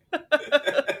here? But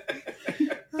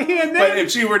if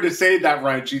she were to say that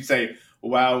right, she'd say,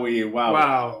 wow.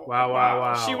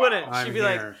 She wouldn't. She'd be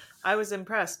like, I was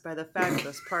impressed by the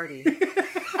fabulous party.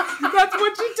 That's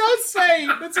what she does say.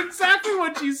 That's exactly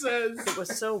what she says. It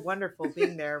was so wonderful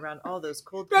being there around all those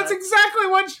cold cuts. That's exactly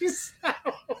what she said.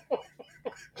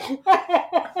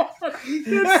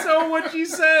 That's so what she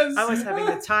says. I was having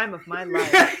the time of my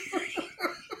life.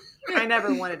 I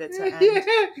never wanted it to end. Yeah,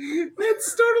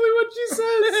 that's totally what she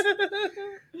says.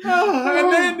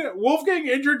 And then Wolfgang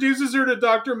introduces her to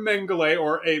Dr. Mengele,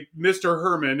 or a Mr.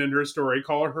 Herman in her story.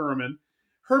 Call her Herman.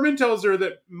 Herman tells her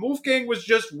that Wolfgang was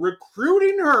just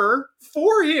recruiting her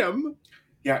for him.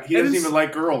 Yeah, he doesn't even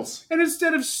like girls. And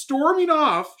instead of storming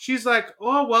off, she's like,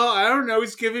 oh, well, I don't know,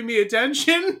 he's giving me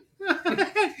attention.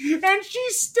 And she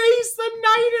stays the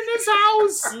night in his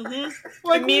house. Mm-hmm.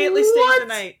 Like, Immediately stays the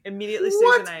night.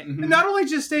 Mm-hmm. And not only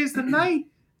just stays the night,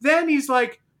 then he's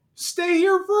like, stay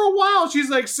here for a while. She's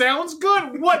like, sounds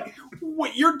good.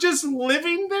 What you're just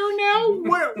living there now?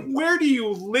 Where do you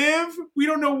live? We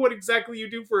don't know what exactly you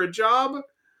do for a job.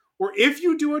 Or if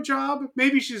you do a job.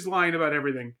 Maybe she's lying about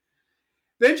everything.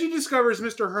 Then she discovers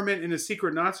Mr. Herman in a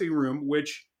secret Nazi room,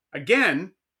 which,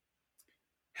 again,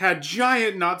 had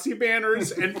giant Nazi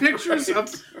banners and pictures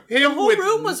of him the whole with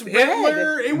room was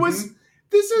Hitler. red. It was...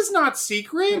 This is not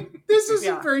secret. This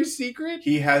isn't very secret.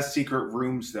 He has secret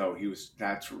rooms, though.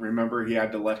 Remember, he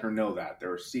had to let her know that.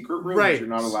 There are secret rooms you're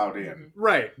not allowed in.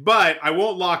 Right. But I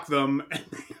won't lock them.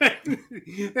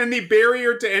 And the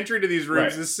barrier to entry to these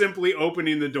rooms is simply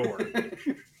opening the door.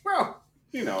 Well,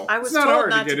 you know. I was told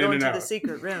not to go into the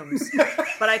secret rooms,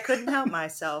 but I couldn't help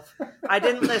myself. I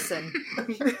didn't listen.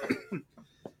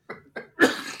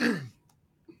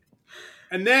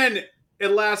 And then...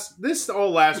 This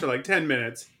all lasts for like 10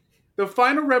 minutes. The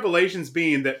final revelations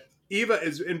being that Eva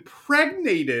is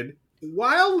impregnated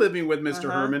while living with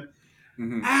Mr. Herman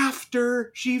after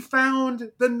she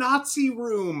found the Nazi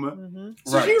room.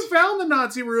 So she found the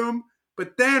Nazi room,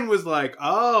 but then was like,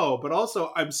 oh, but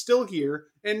also I'm still here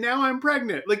and now I'm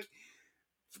pregnant. Like,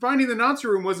 finding the Nazi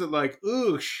room wasn't like,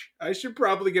 oosh, I should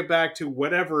probably get back to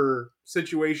whatever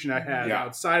situation I had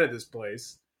outside of this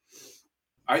place.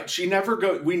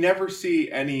 We never see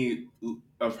any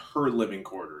of her living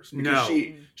quarters because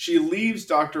she leaves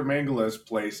Dr. Mengele's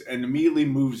place and immediately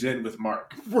moves in with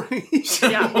Mark. Right.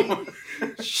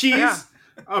 She's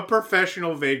a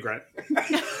professional vagrant.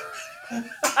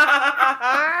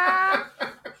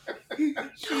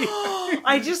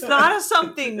 I just thought of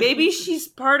something. Maybe she's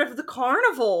part of the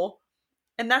carnival,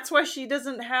 and that's why she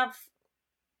doesn't have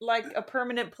like a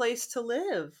permanent place to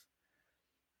live.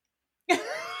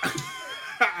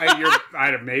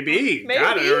 Maybe.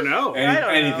 God, I don't know.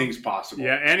 Anything's possible.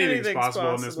 Yeah, anything's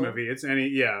possible in this movie.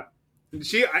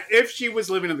 If she was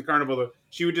living in the carnival, though,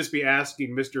 she would just be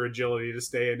asking Mr. Agility to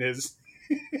stay in his.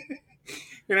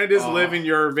 Can I just live in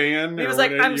your van? He was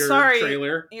like, "I'm sorry,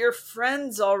 trailer? Your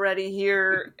friend's already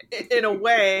here." In a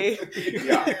way,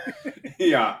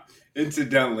 yeah.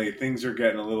 Incidentally, things are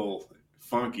getting a little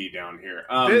funky down here.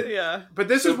 But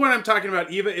this is what I'm talking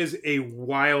about. Eva is a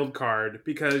wild card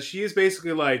because she is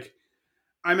basically like,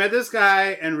 I met this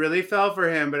guy and really fell for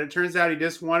him, but it turns out he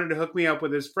just wanted to hook me up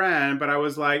with his friend. But I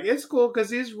was like, it's cool because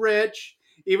he's rich,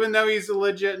 even though he's a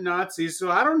legit Nazi.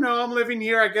 So I don't know. I'm living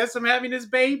here. I guess I'm having his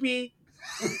baby.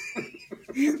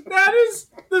 That is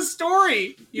the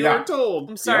story you were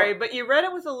told. I'm sorry, but you read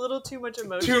it with a little too much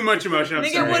emotion. Too much emotion. I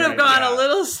think it would have gone a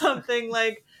little something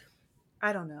like,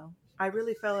 I don't know. I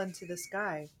really fell into this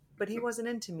guy, but he wasn't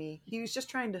into me. He was just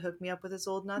trying to hook me up with his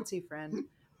old Nazi friend.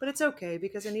 But it's okay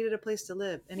because I needed a place to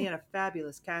live, and he had a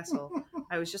fabulous castle.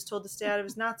 I was just told to stay out of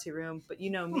his Nazi room, but you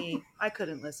know me, I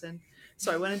couldn't listen.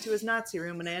 So I went into his Nazi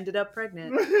room and I ended up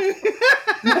pregnant.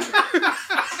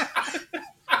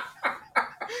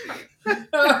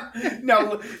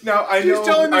 Now I know. She's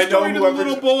telling the story to the whoever's...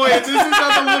 little boy. This is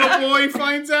how the little boy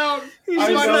finds out. He's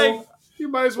like, you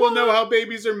might as well know how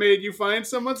babies are made. You find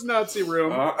someone's Nazi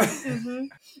room,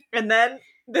 and then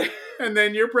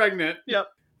you're pregnant. Yep.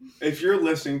 If you're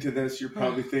listening to this, you're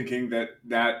probably thinking that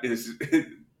is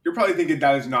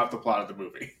not the plot of the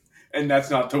movie, and that's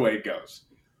not the way it goes.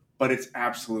 but it's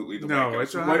absolutely the way No, it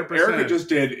goes. it's 100%. What Erica just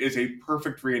did is a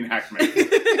perfect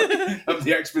reenactment of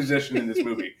the exposition in this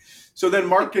movie. So then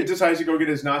Mark decides to go get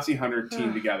his Nazi hunter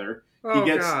team together. He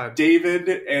gets David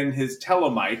and his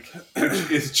telemike,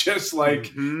 which is just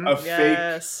like a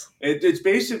fake. It's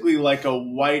basically like a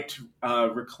white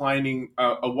reclining,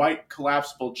 a white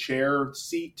collapsible chair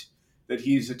seat that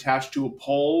he's attached to a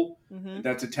pole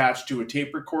that's attached to a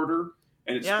tape recorder,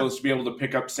 and it's supposed to be able to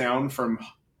pick up sound from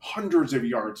hundreds of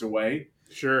yards away.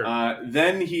 Sure.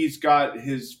 Then he's got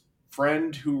his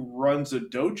friend who runs a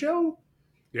dojo.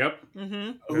 Yep.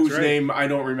 Whose name I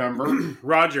don't remember.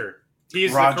 Roger.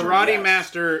 He's Roger, the karate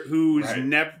master who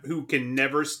can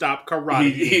never stop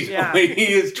karate.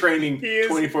 He is training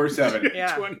 24/7.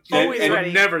 Yeah, always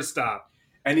ready. Never stop.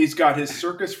 And he's got his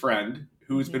circus friend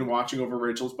who's been watching over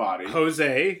Rachel's body,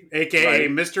 Jose, aka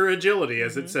Mr. Agility,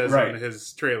 as it says on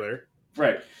his trailer.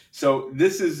 Right. So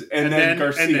this is, and then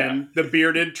Garcia, and then the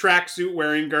bearded tracksuit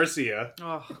wearing Garcia.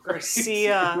 Oh,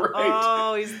 Garcia!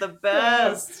 Oh, he's the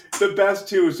best. The best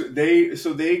too is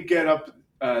they get up.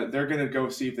 They're going to go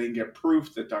see if they can get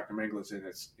proof that Dr. Mengele's in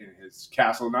his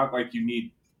castle. Not like you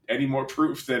need any more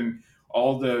proof than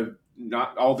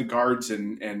not all the guards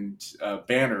and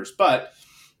banners, but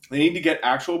they need to get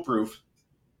actual proof.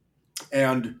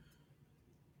 And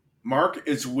Mark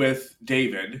is with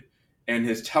David and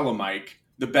his telemic.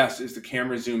 The best is the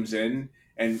camera zooms in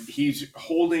and he's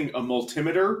holding a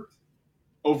multimeter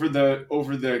over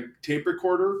the tape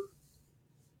recorder.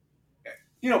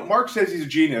 You know, Mark says he's a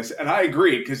genius, and I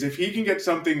agree, because if he can get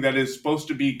something that is supposed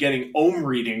to be getting ohm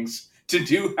readings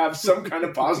to have some kind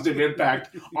of positive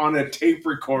impact on a tape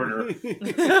recorder,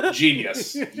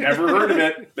 genius. Never heard of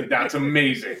it, but that's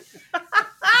amazing.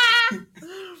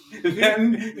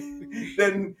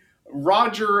 Then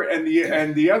Roger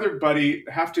and the other buddy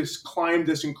have to climb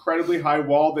this incredibly high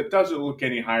wall that doesn't look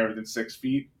any higher than 6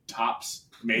 feet, tops,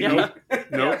 maybe.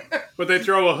 Nope. But they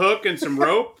throw a hook and some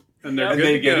rope, and they're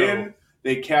good to get go. in.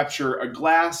 They capture a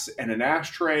glass and an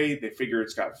ashtray. They figure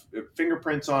it's got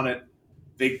fingerprints on it.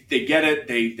 They get it.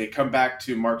 They come back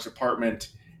to Mark's apartment,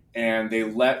 and they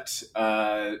let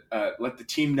the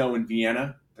team know in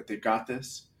Vienna that they've got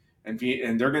this, and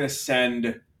they're going to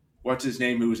send what's his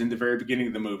name, who was in the very beginning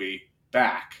of the movie,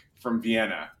 back from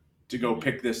Vienna to go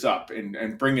pick this up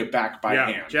and bring it back by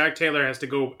hand. Jack Taylor has to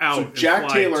go out. So Jack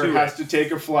Taylor has to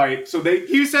take a flight. So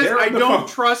he says, "I don't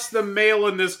trust the mail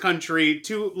in this country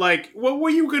to what were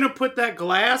you going to put that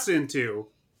glass into?"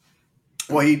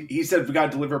 Well, he said we got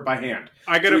to deliver it by hand.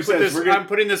 I got to put this. I'm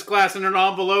putting this glass in an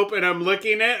envelope and I'm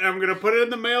licking it. And I'm going to put it in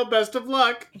the mail. Best of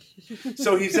luck.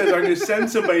 So he says, "I'm going to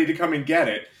send somebody to come and get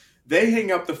it." They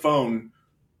hang up the phone.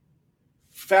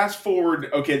 Fast forward,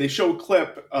 okay, they show a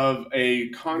clip of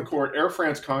a Air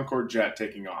France Concorde jet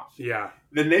taking off. Yeah.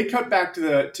 Then they cut back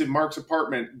to Mark's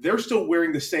apartment. They're still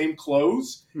wearing the same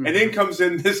clothes. Mm-hmm. And then comes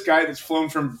in this guy that's flown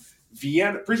from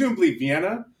Vienna, presumably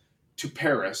Vienna, to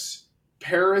Paris.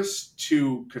 Paris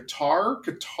to Qatar.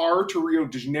 Qatar to Rio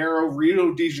de Janeiro.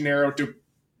 Rio de Janeiro to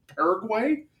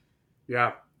Paraguay.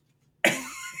 Yeah.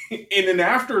 In an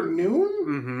afternoon?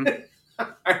 Mm-hmm.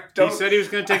 He said he was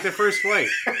going to take the first flight.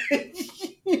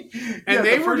 And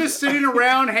they were just sitting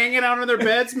around, hanging out on their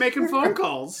beds, making phone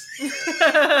calls. They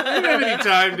didn't have any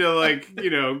time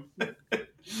to,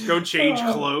 go change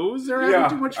clothes or having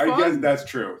too much fun. I guess that's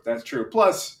true. That's true.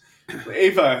 Plus,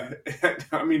 Ava,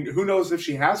 I mean, who knows if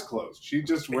she has clothes? She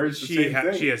just wears the same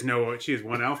thing. She has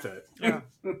one outfit. Yeah,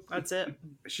 that's it.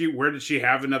 Does she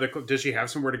have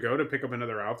somewhere to go to pick up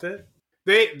another outfit?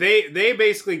 They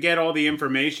basically get all the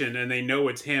information and they know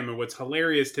it's him. And what's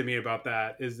hilarious to me about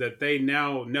that is that they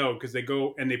now know because they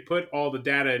go and they put all the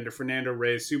data into Fernando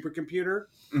Rey's supercomputer.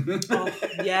 Oh,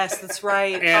 yes, that's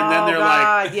right. And then they're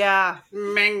like, yeah,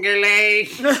 Mengele.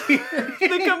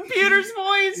 The computer's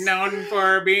voice. Known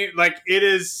for being it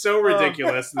is so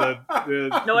ridiculous. No,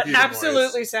 it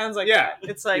absolutely sounds like that.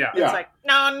 It's like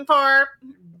known for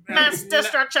mass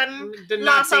destruction,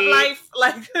 loss of life.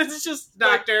 It's just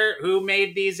doctor who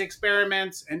made these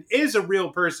experiments and is a real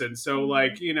person. So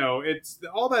it's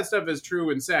all that stuff is true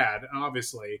and sad,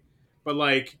 obviously. But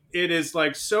it is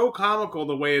so comical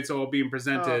the way it's all being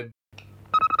presented.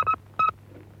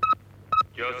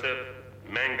 Joseph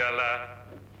Mengele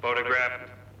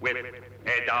photographed with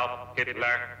Adolf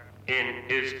Hitler in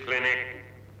his clinic,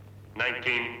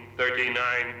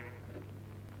 1939.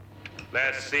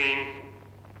 Last seen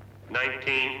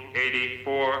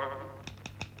 1984.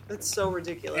 It's so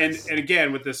ridiculous. And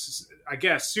again, with this, I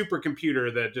guess,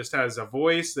 supercomputer that just has a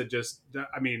voice that just,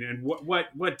 I mean, and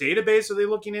what database are they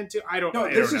looking into? I don't know.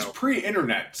 This is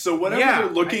pre-internet. So whatever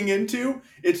they're looking into,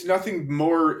 it's nothing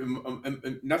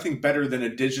better than a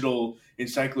digital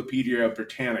Encyclopedia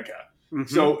Britannica.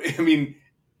 Mm-hmm. So, I mean,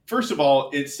 first of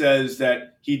all, it says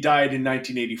that he died in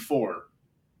 1984.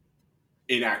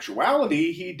 In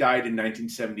actuality, he died in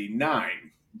 1979.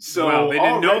 So they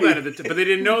didn't know that but they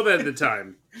didn't know that at the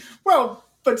time. Well,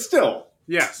 but still,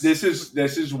 yes. This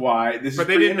is why this. But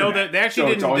they didn't know that. They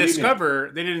actually didn't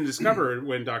discover. They didn't discover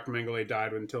when Dr. Mengele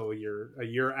died until a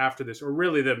year after this, or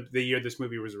really the year this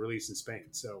movie was released in Spain.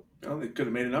 So, well, they could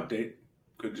have made an update.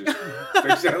 Could just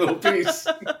fix that little piece.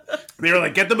 They were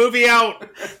like, "Get the movie out."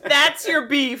 That's your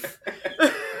beef.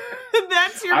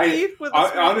 That's your beef with this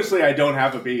movie. Honestly, I don't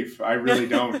have a beef. I really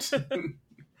don't.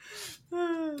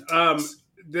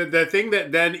 The thing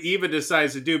that then Eva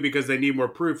decides to do because they need more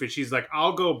proof is she's like,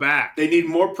 I'll go back. They need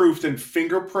more proof than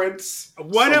fingerprints,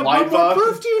 what more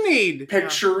proof do you need?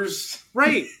 Pictures.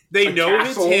 Right. They know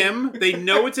castle. It's him. They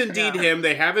know it's indeed him.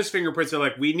 They have his fingerprints. They're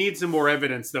like, we need some more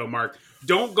evidence though, Mark.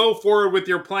 Don't go forward with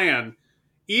your plan.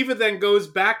 Eva then goes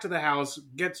back to the house,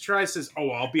 says,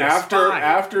 I'll be a spy.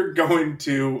 After going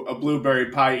to a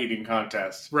blueberry pie eating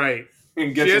contest. Right.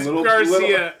 And gets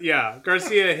Garcia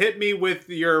hit me with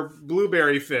your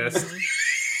blueberry fist.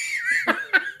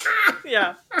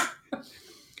 Yeah.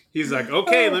 He's like,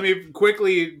 okay, let me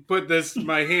quickly put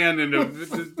my hand in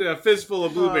a fistful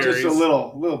of blueberries. Just a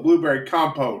little blueberry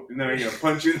compote, and then I'm going to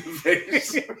punch you in the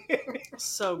face.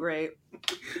 So great.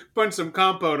 Punch some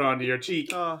compote onto your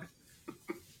cheek.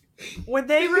 When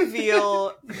they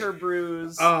reveal her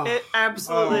bruise, it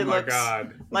absolutely looks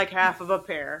like half of a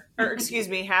pear. Or, excuse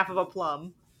me, half of a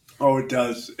plum. Oh, it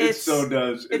does. It so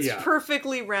does. It's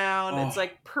perfectly round. It's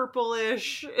like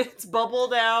purplish. It's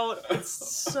bubbled out.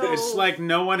 It's like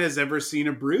no one has ever seen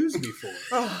a bruise before.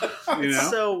 It's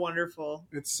so wonderful.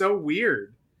 It's so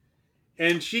weird.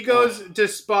 And she goes to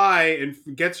spy and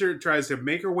tries to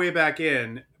make her way back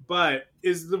in, but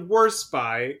is the worst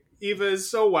spy. Eva is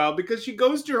so wild because she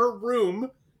goes to her room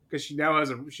because she now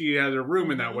has a room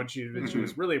in that one that she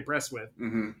was really impressed with,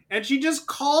 and she just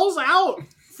calls out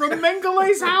from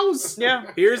Mengele's house.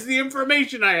 Yeah, here's the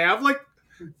information I have. Like,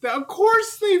 of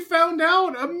course they found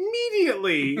out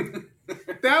immediately.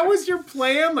 That was your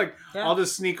plan. Like, I'll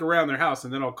just sneak around their house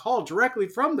and then I'll call directly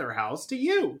from their house to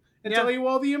you and tell you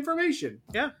all the information.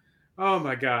 Yeah. Oh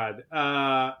my God.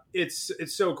 It's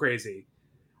so crazy.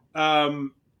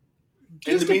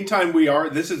 In the meantime,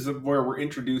 this is where we're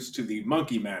introduced to the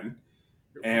monkey men,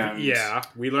 and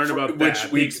we learn about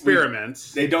the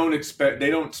experiments. They don't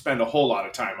spend a whole lot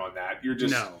of time on that.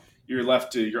 You're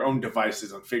left to your own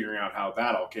devices on figuring out how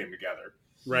that all came together.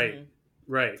 Right,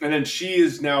 right. And then she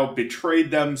has now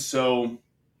betrayed them. So,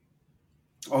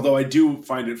 although I do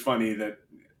find it funny that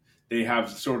they have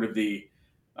sort of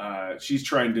she's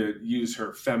trying to use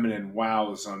her feminine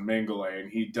wows on Mengele,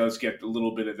 and he does get a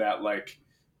little bit of that, like,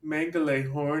 Mengele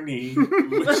horny,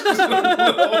 which is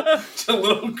a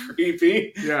little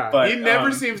creepy. Yeah, but he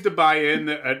never seems to buy in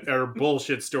her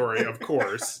bullshit story, of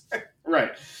course.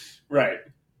 Right.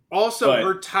 Also,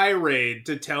 her tirade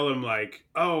to tell him, like,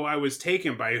 oh, I was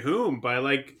taken by whom? By,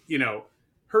 like,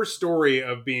 her story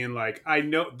of being like, I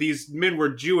know these men were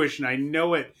Jewish and I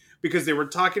know it because they were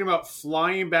talking about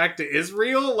flying back to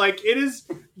Israel. Like, it is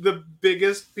the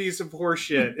biggest piece of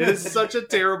horseshit. It is such a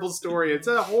terrible story. It's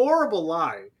a horrible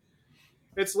lie.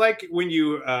 It's like when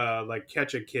you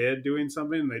catch a kid doing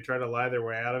something and they try to lie their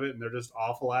way out of it and they're just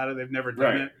awful at it. They've never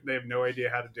done it. They have no idea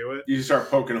how to do it. You just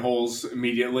start poking holes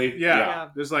immediately. Yeah.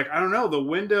 There's like, I don't know, the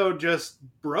window just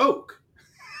broke.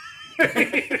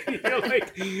 You're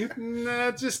like,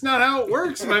 that's just not how it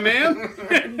works, my man.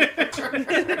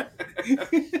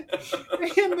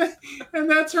 and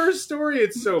that's her story.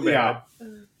 It's so bad.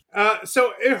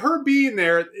 So her being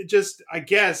there, it just, I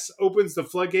guess, opens the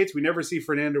floodgates. We never see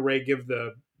Fernando Rey give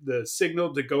the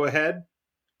signal to go ahead,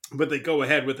 but they go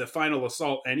ahead with the final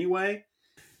assault anyway.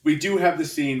 We do have the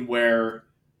scene where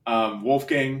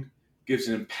Wolfgang gives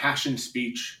an impassioned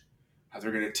speech how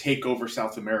they're going to take over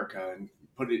South America and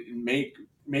make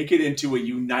it into a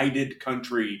united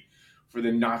country for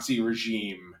the Nazi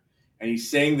regime. And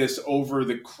he's saying this over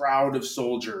the crowd of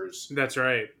soldiers. That's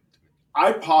right.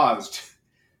 I paused.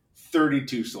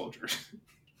 32 soldiers.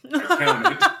 I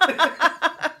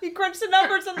counted. He crunched the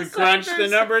numbers on the soldiers. Crunched the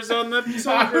numbers on the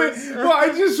soldiers. I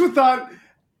just thought,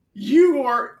 you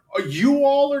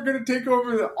all are going to take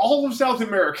over all of South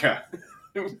America.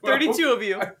 32 of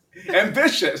you.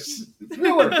 Ambitious.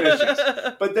 Real ambitious.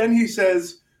 But then he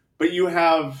says, but you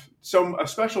have a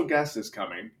special guest is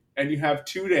coming. and you have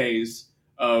 2 days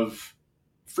of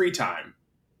free time,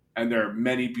 and there are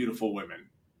many beautiful women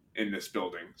in this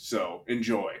building. So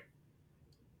enjoy.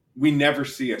 We never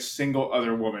see a single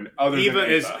other woman other than Eva.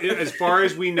 As far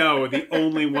as we know, the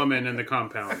only woman in the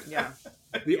compound. Yeah.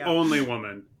 The only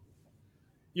woman.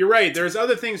 You're right. There's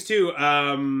other things too.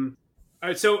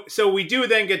 So we do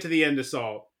then get to the end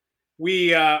assault.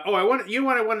 You know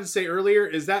what I wanted to say earlier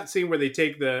is that scene where they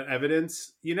take the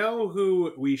evidence. You know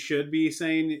who we should be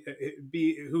saying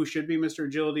who should be Mr.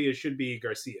 Agility? It should be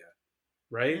Garcia,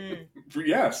 right?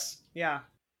 Yes. Yeah.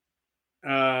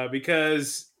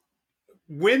 Because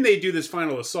when they do this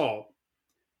final assault,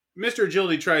 Mr.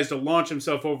 Agility tries to launch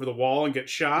himself over the wall and get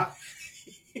shot,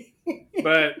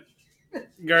 but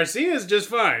Garcia is just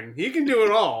fine. He can do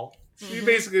it all. He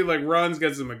basically like runs,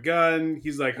 gets him a gun.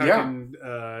 He's like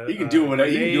hucking. He can do whatever.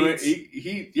 He can do it.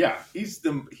 He's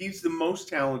the most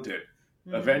talented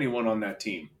of anyone on that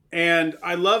team. And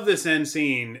I love this end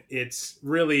scene. It's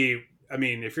really, I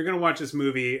mean, if you're going to watch this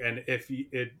movie and if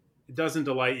it doesn't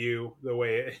delight you the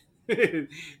way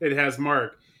it has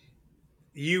Mark,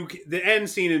 the end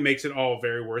scene makes it all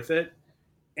very worth it.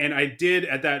 And I did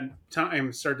at that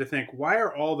time start to think, why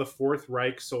are all the Fourth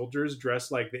Reich soldiers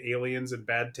dressed like the aliens in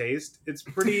Bad Taste? It's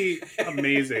pretty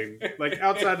amazing. Like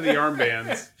outside of the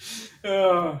armbands.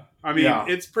 I mean,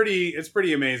 it's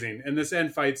pretty amazing. And this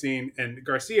end fight scene, and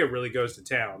Garcia really goes to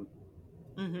town.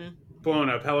 Mm-hmm. Blowing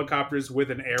up helicopters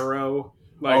with an arrow.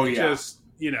 Like just,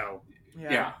 you know.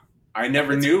 Yeah. I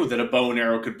never knew that a bow and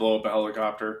arrow could blow up a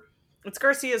helicopter. It's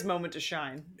Garcia's moment to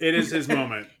shine. It is his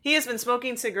moment. He has been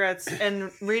smoking cigarettes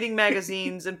and reading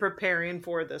magazines and preparing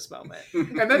for this moment.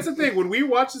 And that's the thing. When we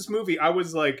watched this movie, I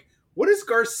was like, what does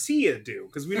Garcia do?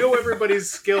 Because we know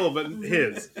everybody's skill but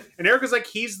his. And Erica's like,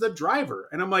 he's the driver.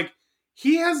 And I'm like,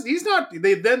 he's not.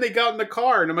 Then they got in the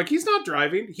car and I'm like, he's not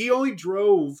driving. He only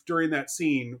drove during that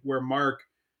scene where Mark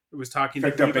was talking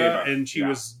to Eva and she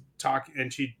was talking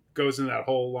and she goes into that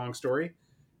whole long story.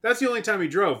 That's the only time he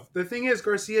drove. The thing is,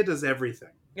 Garcia does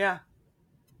everything. Yeah.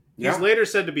 He's later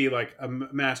said to be like a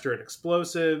master at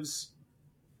explosives,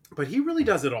 but he really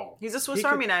does it all. He's a Swiss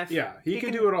Army knife. Yeah, he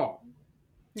can do it all.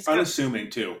 He's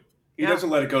unassuming, too. He doesn't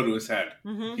let it go to his head.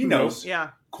 Mm-hmm. He knows. Yeah.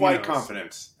 Quiet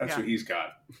confidence. That's what he's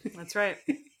got. That's right.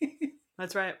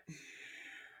 That's right.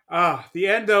 The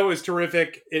end, though, is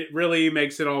terrific. It really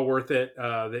makes it all worth it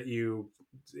that you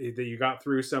got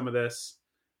through some of this.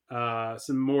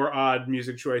 Some more odd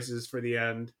music choices for the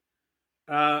end.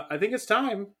 I think it's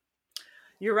time.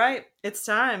 You're right. It's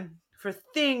time for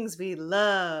things we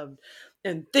loved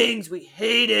and things we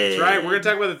hated. That's right. We're going to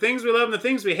talk about the things we love and the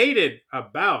things we hated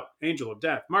about Angel of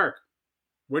Death. Mark,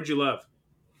 what'd you love?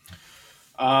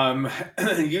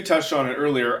 You touched on it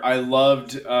earlier. I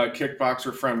loved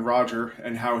kickboxer friend Roger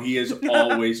and how he is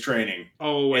always training.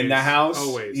 Always. In the house,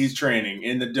 always. He's training.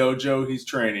 In the dojo, he's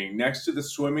training. Next to the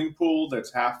swimming pool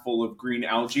that's half full of green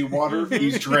algae water,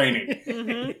 he's training.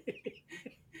 Mm-hmm.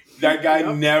 That guy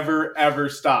never, ever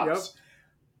stops.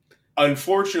 Yep.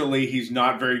 Unfortunately, he's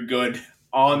not very good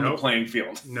on the playing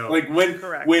field. No. Like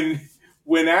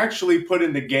when actually put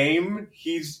in the game,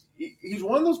 he's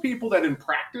one of those people that in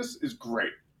practice is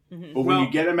great. Mm-hmm. But when you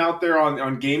get him out there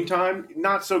on game time,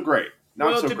 not so great.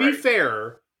 To be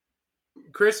fair,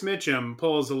 Chris Mitchum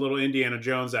pulls a little Indiana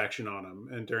Jones action on him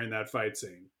and during that fight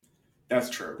scene. That's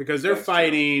true. Because they're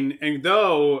fighting, and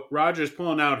though Roger's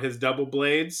pulling out his double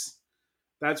blades,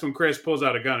 that's when Chris pulls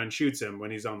out a gun and shoots him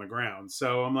when he's on the ground.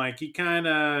 So I'm like, he kind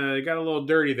of got a little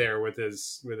dirty there with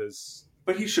his.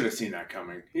 But he should have seen that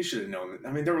coming. He should have known that.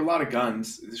 I mean, there were a lot of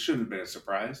guns. It shouldn't have been a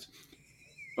surprise.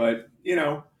 But, you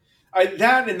know,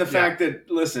 that and the fact that,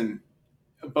 listen,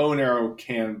 a bow and arrow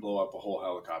can blow up a whole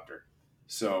helicopter.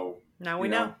 So. Now we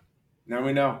know. Now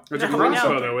we know. It's a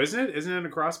crossbow, though, isn't it? Isn't it a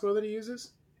crossbow that he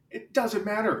uses? It doesn't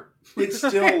matter. It's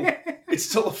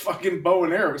still a fucking bow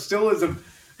and arrow. It still is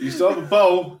you still have a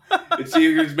bow. It's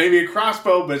maybe a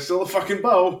crossbow, but it's still a fucking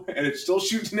bow. And it still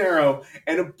shoots an arrow.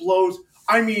 And it blows.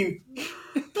 I mean,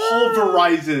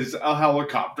 pulverizes a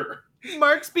helicopter.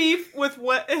 Mark's beef with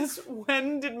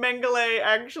when did Mengele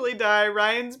actually die?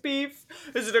 Ryan's beef,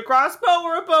 is it a crossbow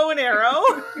or a bow and arrow?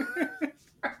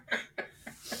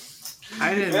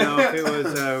 I didn't know if it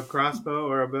was a crossbow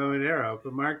or a bow and arrow,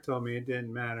 but Mark told me it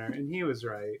didn't matter, and he was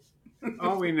right.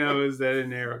 All we know is that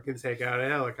an arrow can take out a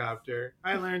helicopter.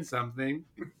 I learned something.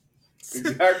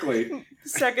 Exactly.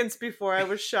 Seconds before I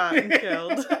was shot and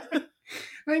killed.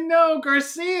 I know,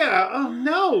 Garcia. Oh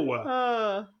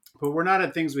no! But we're not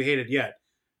at things we hated yet.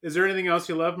 Is there anything else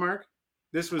you love, Mark?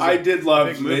 This was I did love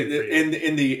in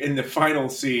the final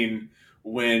scene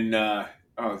when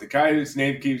the guy whose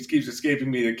name keeps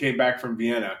escaping me that came back from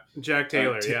Vienna. Jack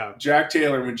Taylor, yeah. Jack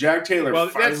Taylor. When Jack Taylor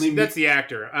finally... that's the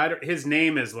actor. His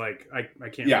name is like... I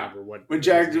can't remember what... When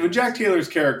Jack Taylor's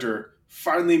character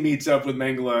finally meets up with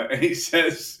Mengele, and he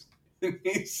says,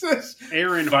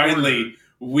 Aaron finally, Horner.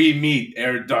 we meet,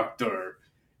 Herr Doctor.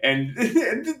 And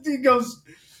he goes,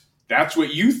 that's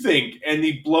what you think. And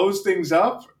he blows things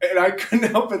up. And I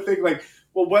couldn't help but think, like,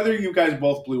 well, whether you guys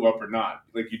both blew up or not,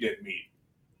 like, you did meet.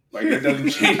 Like, that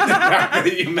doesn't change the fact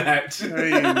that you met. I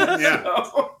mean, yeah.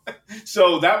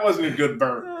 So that wasn't a good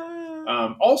burn.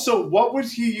 Also, what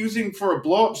was he using for a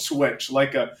blow-up switch?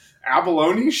 Like a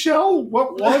abalone shell?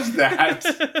 What was that?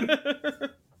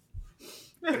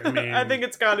 I think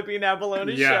it's got to be an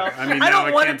abalone shell. I mean, I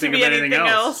don't want can't it to think be of anything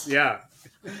else. Yeah.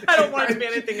 I don't want it to be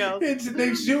anything else.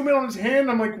 They zoom in on his hand.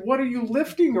 I'm like, what are you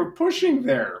lifting or pushing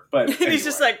there? But anyway. He's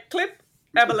just like, clip,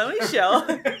 abalone shell.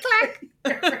 Clack.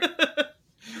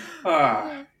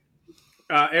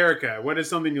 Erica, what is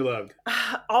something you loved?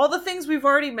 All the things we've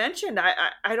already mentioned.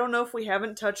 I don't know if we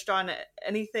haven't touched on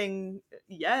anything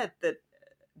yet that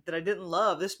I didn't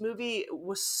love. This movie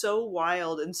was so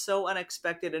wild and so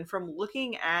unexpected. And from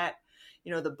looking at,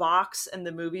 the box and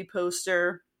the movie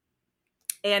poster,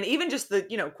 and even just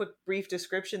the, quick brief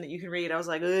description that you can read, I was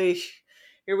like,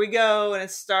 here we go. And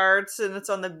it starts and it's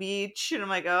on the beach. And I'm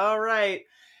like, all right.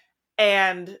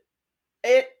 And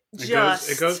it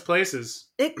goes places.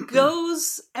 It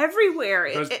goes everywhere.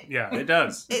 It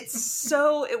does.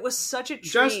 It was such a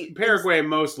treat. Just Paraguay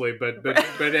mostly, but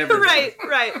everywhere.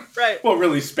 Right. Well,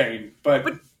 really Spain, but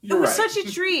it was such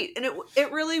a treat, and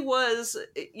it really was,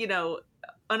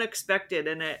 unexpected,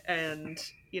 and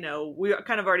we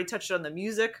kind of already touched on the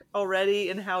music already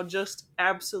and how just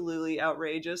absolutely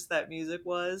outrageous that music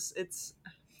was. It's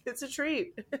a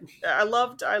treat. I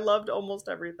loved almost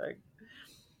everything.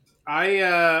 I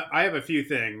have a few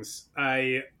things.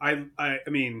 I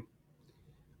mean,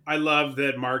 I love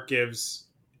that Mark gives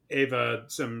Ava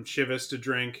some Chivas to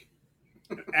drink,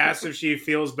 asks if she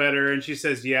feels better, and she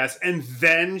says yes, and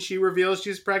then she reveals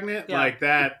she's pregnant. Yeah. Like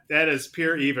that is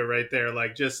pure Eva right there.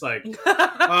 Like, just like,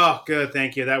 oh, good,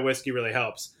 thank you. That whiskey really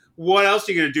helps. What else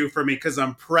are you gonna do for me? Because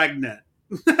I'm pregnant.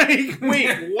 Like,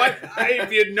 wait, what?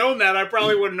 If you'd known that, I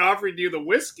probably wouldn't offered you the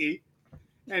whiskey.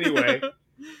 Anyway.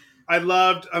 I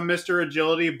loved Mr.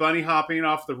 Agility bunny hopping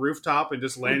off the rooftop and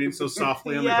just landing so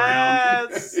softly on the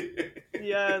ground.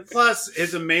 Yes. Plus,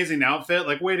 his amazing outfit.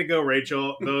 Like, way to go,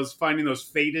 Rachel. Finding those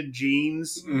faded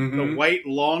jeans, the white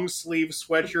long sleeve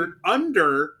sweatshirt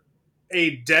under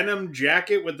a denim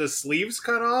jacket with the sleeves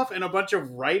cut off and a bunch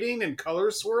of writing and color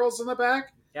swirls in the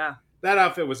back. Yeah. That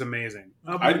outfit was amazing.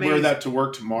 I'd wear that to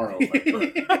work tomorrow.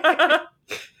 I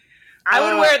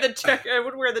would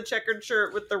wear the checkered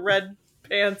shirt with the red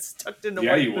pants tucked into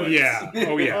white you would. boots. Yeah.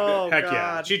 Oh, yeah. Oh, heck God.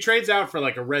 yeah. She trades out for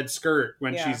like a red skirt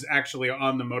when she's actually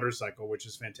on the motorcycle, which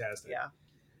is fantastic. Yeah.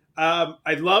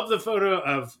 I love the photo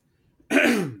of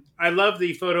Mengele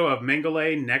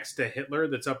next to Hitler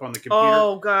that's up on the computer.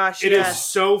 Oh gosh, it is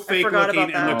so fake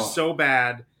looking and looks Oh. so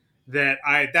bad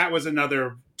that was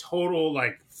another total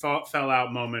like fell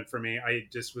out moment for me. I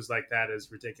just was like, that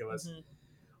is ridiculous. Mm-hmm.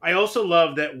 I also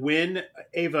love that when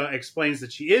Ava explains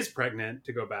that she is pregnant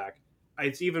to go back,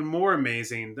 it's even more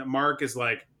amazing that Mark is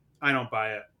like, I don't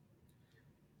buy it.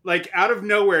 Like, out of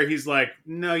nowhere, he's like,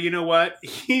 no, you know what?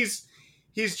 He's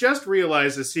just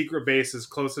realized a secret base is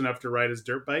close enough to ride his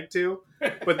dirt bike to.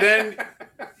 But then,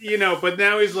 but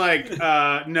now he's like,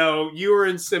 no, you were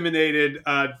inseminated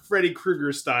Freddy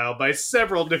Krueger style by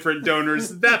several different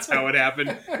donors. That's how it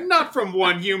happened. Not from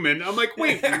one human. I'm like,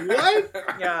 wait, what?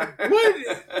 Yeah.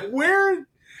 What? Where?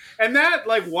 And that,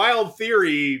 like, wild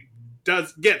theory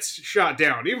gets shot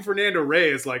down. Even Fernando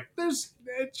Rey is like, there's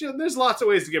lots of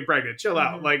ways to get pregnant. Chill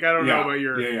out. Like, I don't know about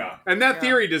your... Yeah. And that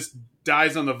theory just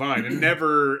dies on the vine and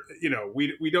never,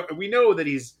 we know that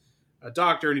he's a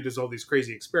doctor and he does all these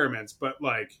crazy experiments, but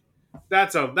like,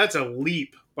 that's a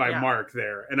leap by Mark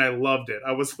there. And I loved it.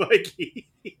 I was like,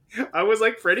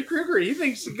 Freddy Krueger. He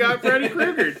thinks he got Freddy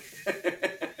Krueger.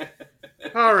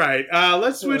 All right.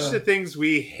 Let's switch to things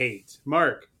we hate.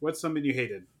 Mark, what's something you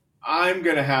hated? I'm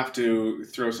going to have to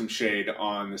throw some shade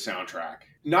on the soundtrack.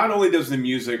 Not only does the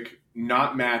music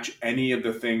not match any of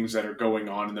the things that are going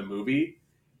on in the movie,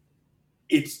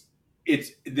 it's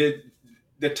the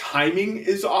timing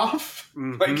is off.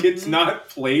 Mm-hmm. Like, it's not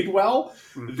played well.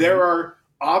 Mm-hmm. There are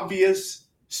obvious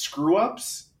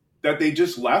screw-ups that they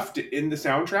just left in the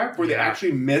soundtrack where they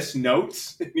actually miss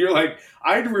notes. And you're like,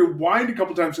 I had to rewind a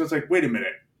couple times. So I was like, wait a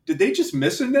minute. Did they just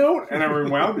miss a note? And I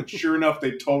rewound, and sure enough,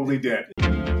 they totally did.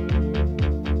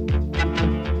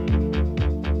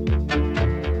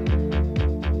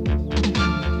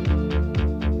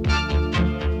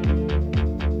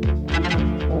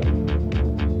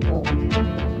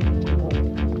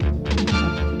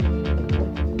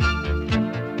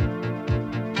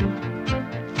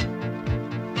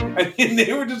 I mean,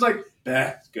 they were just like,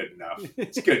 that's good enough.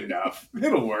 It's good enough.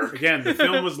 It'll work. Again, the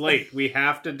film was late. We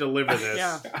have to deliver this.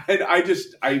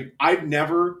 Yeah. I've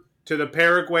never... To the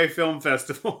Paraguay Film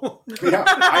Festival.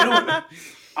 Yeah,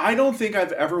 I don't think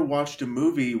I've ever watched a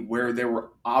movie where there were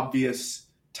obvious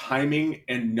timing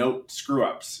and note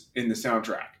screw-ups in the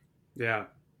soundtrack. Yeah.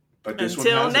 But this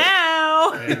Until one has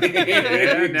now.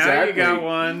 Yeah, Exactly. now you got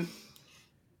one.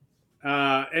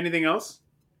 Anything else?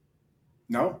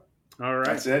 No. All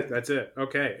right. That's it.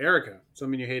 Okay. Erica,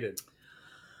 something you hated.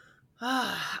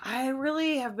 I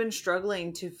really have been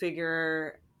struggling to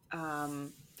figure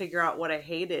out what I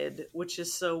hated, which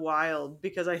is so wild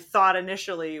because I thought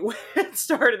initially when it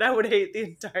started I would hate the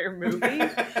entire movie.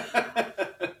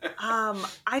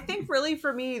 I think really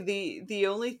for me the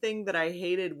only thing that I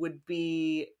hated would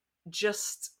be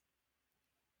just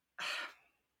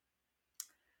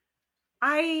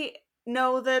I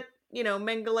know that,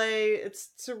 Mengele,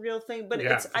 it's a real thing, but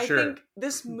Yeah, I sure. think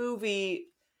this movie,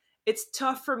 it's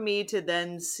tough for me to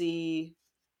then see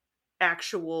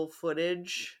actual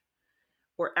footage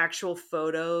or actual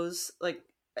photos. Like,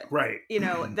 Right.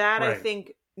 that I Right.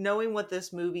 think knowing what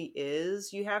this movie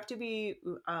is, you have to be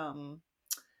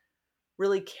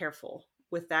really careful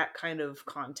with that kind of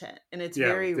content. And it's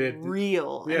very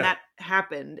real. Yeah. And that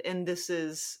happened. And this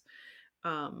is...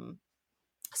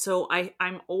 So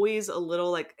I'm always a little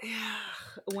like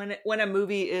when a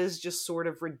movie is just sort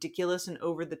of ridiculous and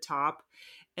over the top,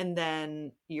 and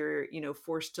then you're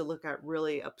forced to look at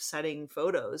really upsetting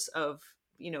photos of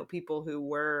people who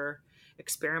were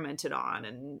experimented on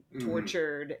and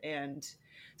tortured, and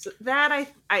so that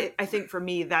I think for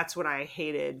me that's what I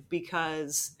hated,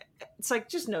 because it's like,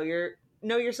 just know you're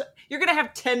gonna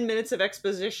have 10 minutes of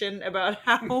exposition about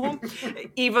how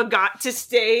Eva got to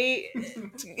stay,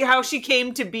 how she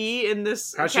came to be in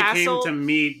this castle. How she came to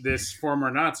meet this former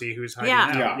Nazi who's hiding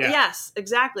out. Yeah. Yes,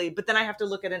 exactly. But then I have to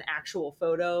look at an actual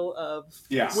photo of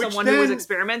someone who was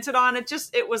experimented on.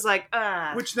 It was like,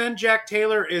 Which then Jack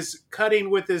Taylor is cutting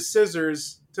with his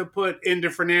scissors to put into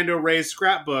Fernando Rey's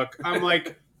scrapbook. I'm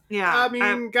like,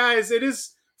 guys, it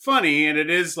is funny and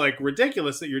it is like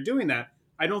ridiculous that you're doing that.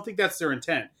 I don't think that's their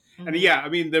intent. And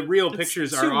the real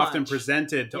pictures are often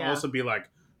presented to also be like,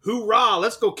 hoorah,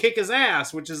 let's go kick his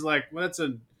ass, which is like, well,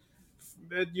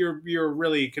 you're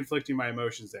really conflicting my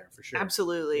emotions there for sure.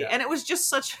 Absolutely. Yeah. And it was just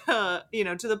such a,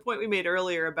 to the point we made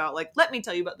earlier about like, let me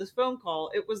tell you about this phone call.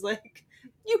 It was like,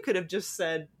 you could have just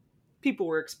said people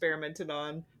were experimented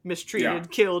on,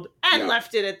 mistreated, killed, and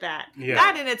left it at that. Yeah.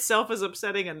 That in itself is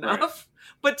upsetting enough. Right.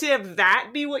 But to have that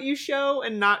be what you show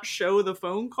and not show the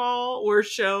phone call or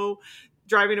show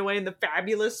driving away in the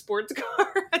fabulous sports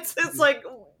car, it's like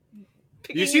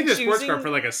you see the sports car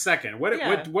for like a second. What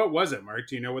was it, Mark?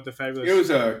 Do you know what the fabulous? It was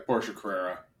a Porsche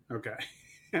Carrera. Okay,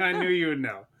 I knew you would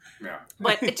know. Yeah,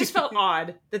 but it just felt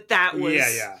odd that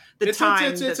was the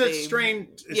time. It's a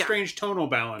strange tonal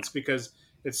balance, because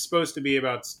it's supposed to be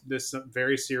about this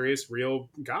very serious, real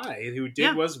guy who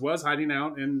was hiding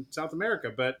out in South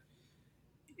America, but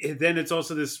then it's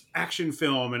also this action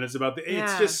film, and it's about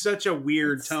it's just such a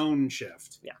weird tone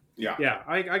shift. Yeah.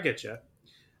 I get you.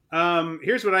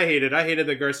 Here's what I hated. I hated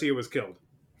that Garcia was killed.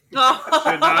 Should not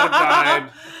have died.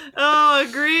 Oh,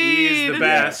 agreed. He's the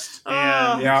best.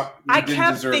 And I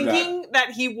kept thinking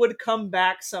that he would come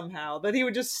back somehow. That he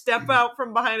would just step out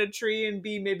from behind a tree and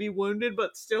be maybe wounded,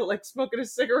 but still like smoking a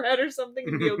cigarette or something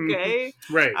and be okay.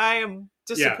 Right. I am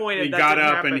disappointed. He got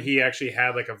up and he actually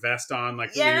had like a vest on,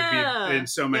 like we would be in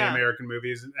so many American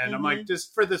movies. And I'm like,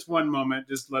 just for this one moment,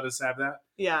 just let us have that.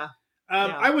 Yeah.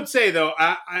 I would say, though,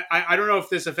 I don't know if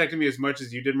this affected me as much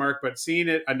as you did, Mark, but seeing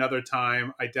it another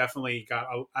time, I definitely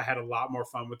I had a lot more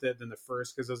fun with it than the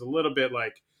first, because it was a little bit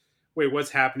like, wait, what's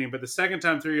happening? But the second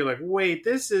time through, you're like, wait,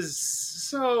 this is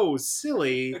so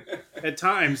silly at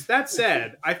times. That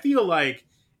said, I feel like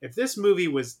if this movie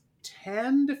was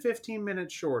 10 to 15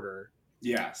 minutes shorter,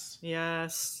 yes,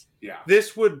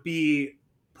 this would be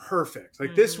perfect.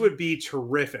 Like, this would be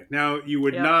terrific. Now,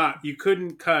 you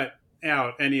couldn't cut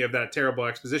out any of that terrible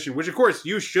exposition, which of course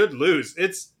you should lose.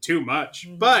 It's too much.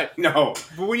 But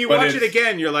when you watch it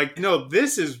again, you're like, no,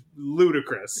 this is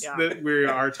ludicrous that we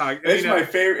are talking. It's my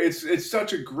favorite. It's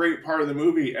such a great part of the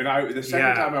movie. And the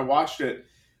second time I watched it,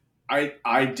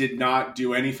 I did not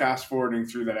do any fast forwarding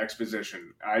through that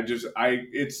exposition.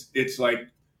 It's like,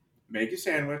 make a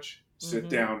sandwich, sit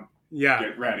down,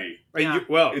 get ready. You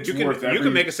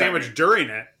can make a sandwich during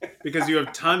it, because you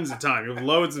have tons of time. You have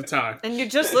loads of time. And you're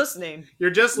just listening.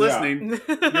 You're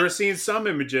seeing some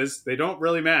images. They don't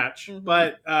really match.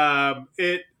 But God.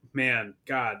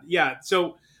 Yeah.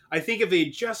 So I think if they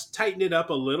just tightened it up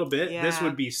a little bit, this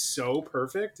would be so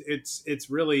perfect. It's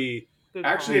really Good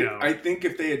Actually, call. I think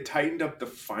if they had tightened up the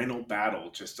final battle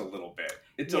just a little bit,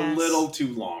 it's a Yes. little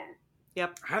too long.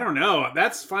 Yep. I don't know.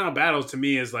 That's final battles to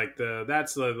me is like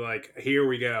like here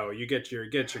we go. You get your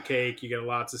cake. You get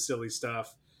lots of silly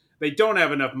stuff. They don't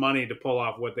have enough money to pull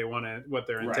off what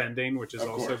they're intending, which is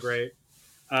also great.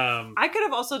 I could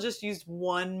have also just used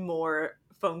one more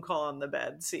phone call on the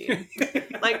bed scene,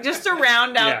 like just to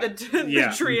round out the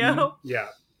trio. Mm-hmm. Yeah.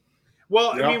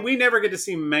 Well, I mean, we never get to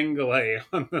see Mengele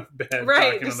on the bed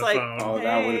talking on the phone. Oh,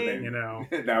 that would have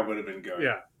been, that would have been good.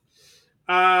 Yeah.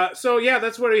 So yeah,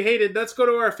 that's what I hated. Let's go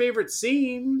to our favorite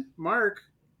scene, Mark.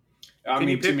 I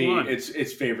mean, to me,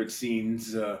 it's favorite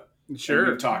scenes. Sure,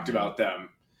 we've talked about them.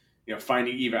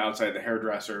 Finding Eva outside the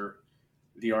hairdresser,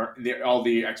 all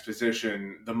the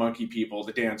exposition, the monkey people,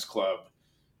 the dance club,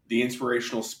 the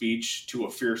inspirational speech to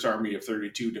a fierce army of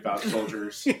 32 devout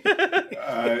soldiers,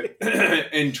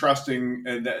 entrusting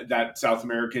that South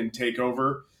American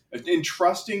takeover,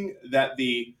 entrusting that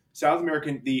the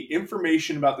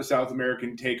information about the South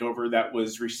American takeover that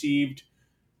was received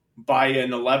by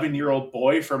an 11-year-old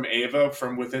boy from Ava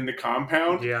from within the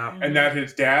compound, and that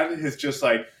his dad is just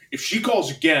like, if she calls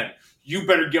again, you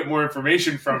better get more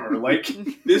information from her. Like,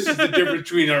 this is the difference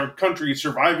between our country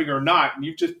surviving or not. And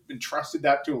you've just entrusted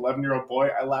that to an 11-year-old boy.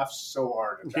 I laughed so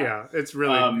hard at that. Yeah, it's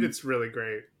really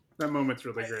great. That moment's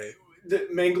really great. The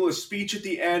Mengele's speech at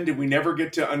the end, and we never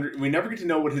get to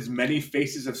know what his many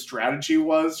faces of strategy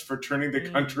was for turning the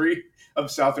country of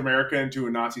South America into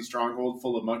a Nazi stronghold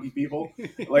full of monkey people.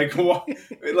 Like, what?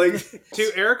 Like,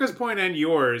 to Erica's point and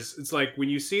yours, it's like when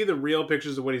you see the real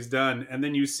pictures of what he's done, and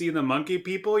then you see the monkey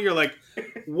people, you're like,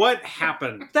 what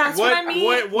happened? That's what I mean.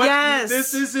 What? Yes.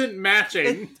 This isn't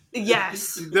matching.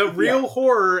 Yes. The real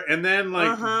horror, and then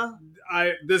like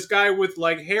this guy with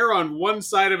like hair on one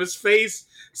side of his face,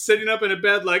 sitting up in a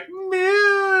bed like,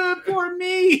 man, poor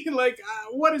me. Like,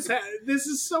 what is that? This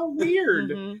is so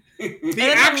weird. Mm-hmm.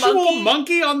 The actual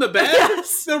monkey on the bed,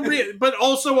 yes. But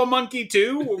also a monkey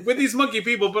too, with these monkey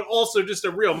people, but also just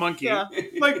a real monkey. Yeah.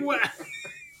 Like, what?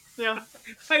 Yeah.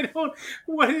 I don't,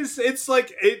 it's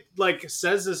like, it like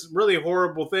says this really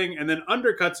horrible thing and then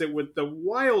undercuts it with the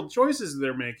wild choices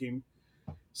they're making.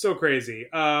 So crazy.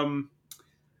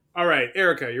 All right,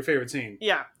 Erica, your favorite scene?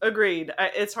 Yeah, agreed.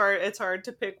 It's hard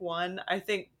to pick one. I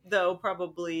think though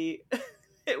probably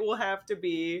it will have to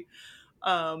be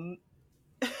the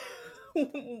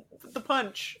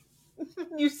punch.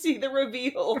 You see the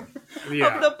reveal of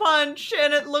the punch,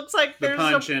 and it looks like there's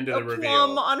a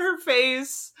plum on her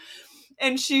face,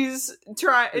 and she's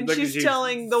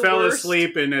telling the fell worst.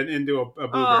 Asleep into a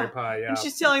blueberry pie. Yeah, and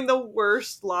she's telling the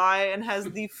worst lie and has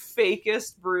the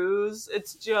fakest bruise.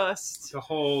 It's just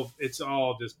it's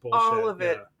all just bullshit. All of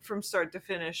it from start to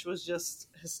finish was just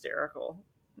hysterical.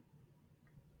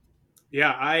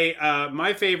 Yeah,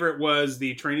 my favorite was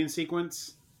the training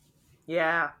sequence.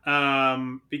 Yeah.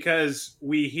 Because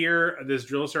we hear this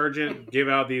drill sergeant give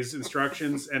out these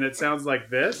instructions, and it sounds like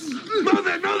this. Move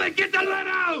it, get the lead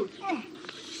out!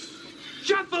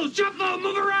 Shuffle,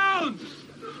 move around!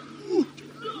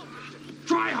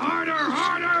 Try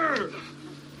harder!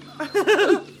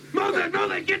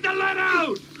 Move it, get the lead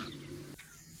out!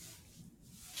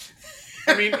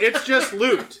 I mean, it's just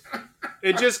looped.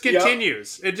 It just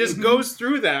continues. It just goes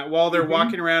through that while they're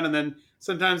walking around, and then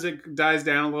sometimes it dies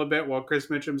down a little bit while Chris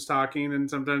Mitchum's talking, and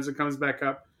sometimes it comes back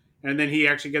up, and then he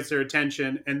actually gets their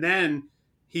attention, and then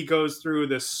he goes through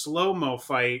this slow-mo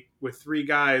fight with three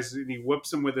guys, and he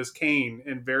whips them with his cane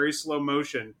in very slow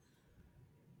motion,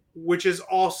 which is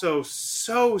also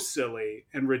so silly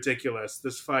and ridiculous,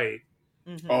 this fight.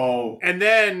 Mm-hmm. Oh. And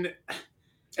then...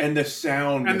 And the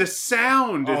sound. It's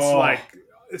like...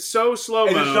 It's so slow-mo.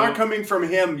 And it's not coming from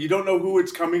him. You don't know who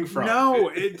it's coming from. No,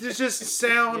 it's just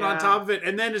sound on top of it.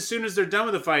 And then as soon as they're done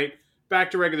with the fight,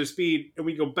 back to regular speed, and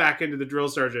we go back into the drill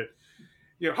sergeant.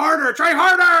 Harder, try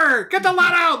harder, get the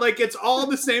lead out. Like, it's all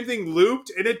the same thing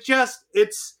looped, and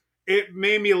it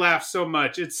made me laugh so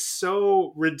much. It's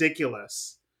so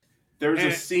ridiculous. There's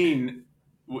a scene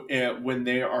when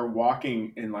they are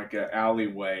walking in like an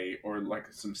alleyway or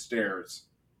like some stairs,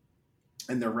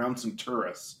 and they're around some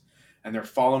tourists. And they're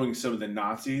following some of the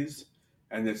Nazis,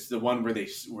 and it's the one where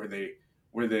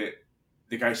the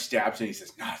guy stabs and he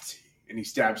says Nazi, and he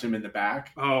stabs him in the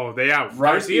back. Oh,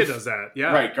 Garcia does that.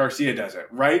 Yeah, right. Garcia does it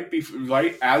right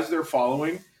as they're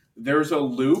following. There's a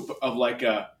loop of like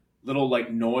a little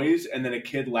like noise, and then a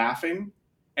kid laughing,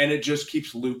 and it just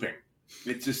keeps looping.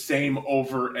 It's the same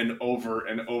over and over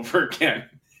and over again.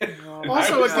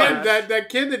 Also, again, that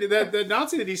kid that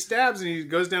Nazi that he stabs and he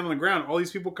goes down on the ground. All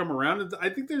these people come around, and I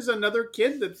think there's another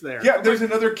kid that's there. Yeah, there's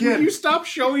another kid. Can you stop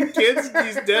showing kids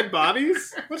these dead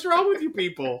bodies? What's wrong with you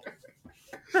people?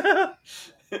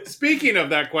 Speaking of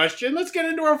that question, let's get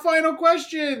into our final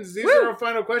questions. These are our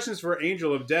final questions for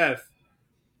Angel of Death.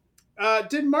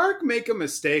 Did Mark make a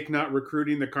mistake not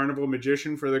recruiting the carnival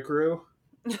magician for the crew?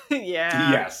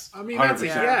 Yeah. Yes. I mean, that's a 100%.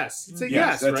 yes. It's a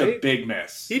yes, that's right? a big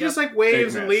miss. He just like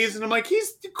waves and leaves, and I'm like,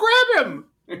 grab him!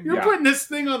 You're putting this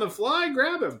thing on the fly,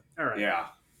 grab him. All right. Yeah.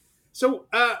 So,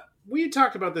 we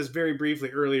talked about this very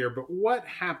briefly earlier, but what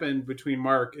happened between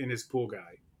Mark and his pool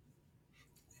guy?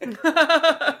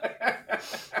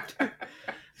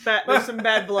 There's some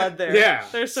bad blood there. Yeah.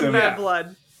 There's some bad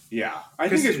blood. Yeah. I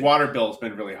think his water bill's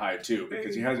been really high, too,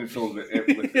 because he hasn't filled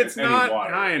it with it's any not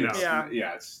water. high enough.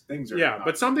 Things are... Yeah,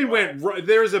 but something went...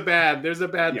 There's a bad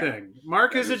thing.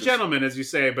 Mark is a gentleman, as you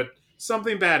say, but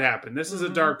something bad happened. This is a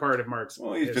dark part of Mark's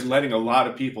Well, he's been letting a lot lot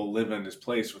of in his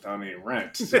place without any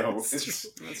rent. So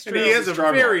that's true. And he has a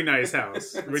very nice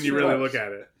house when you really look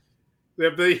at it.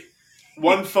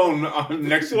 One phone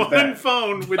next to the bed. One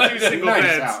phone with two single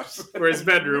beds for his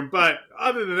bedroom. But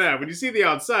other than that, when you see the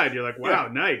outside, you're like, wow,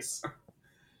 nice.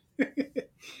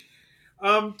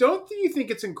 Don't you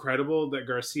think it's incredible that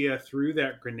Garcia threw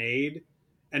that grenade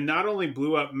and not only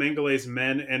blew up Mengele's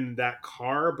men in that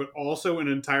car, but also an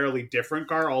entirely different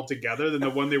car altogether than the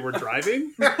one they were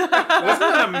driving? Wasn't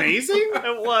that amazing?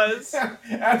 It was.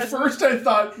 At first I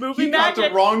thought he got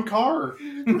the wrong car.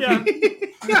 Yeah.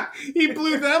 Yeah, he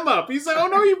blew them up. He's like, oh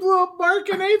no, you blew up Mark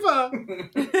and Ava.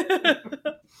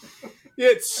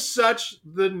 It's such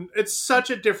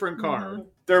a different car. Mm-hmm.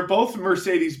 They're both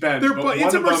Mercedes-Benz.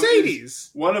 It's a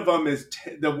Mercedes. One of them is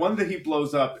the one that he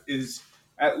blows up is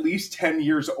at least 10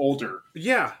 years older.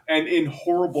 Yeah. And in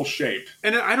horrible shape.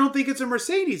 And I don't think it's a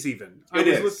Mercedes even.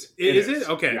 Is it?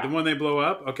 Okay, the one they blow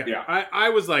up? Okay. Yeah. I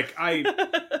was like,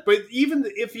 but even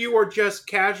if you are just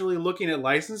casually looking at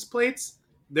license plates,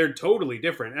 they're totally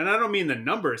different. And I don't mean the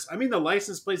numbers. I mean the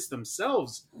license plates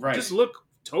themselves just look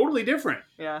totally different.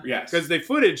 Yeah. Yes. Because the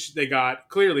footage they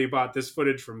clearly bought this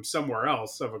footage from somewhere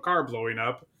else of a car blowing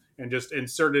up and just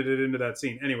inserted it into that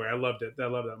scene. Anyway, I loved it. I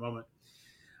love that moment.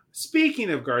 Speaking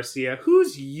of Garcia,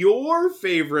 who's your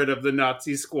favorite of the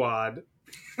Nazi squad?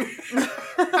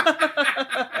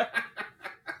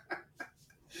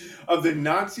 Of the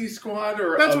Nazi squad?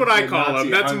 Or that's what I call Nazi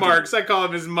him. That's hunting? Mark's. I call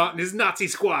him his Nazi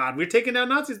squad. We're taking down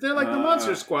Nazis. They're like the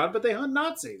monster squad, but they hunt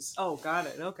Nazis. Oh, got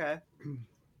it. Okay.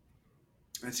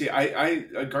 And see, I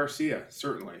Garcia,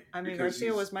 certainly. I mean,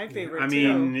 Garcia was my favorite,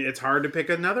 it's hard to pick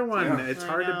another one. Yeah. It's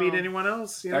hard to beat anyone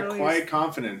else. That quiet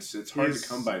confidence, it's hard to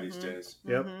come by these days.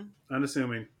 Yep,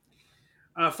 unassuming.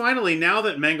 Finally, now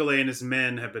that Mengele and his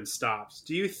men have been stopped,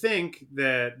 do you think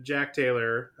that Jack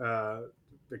Taylor,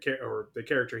 the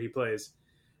character he plays,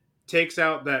 takes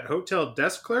out that hotel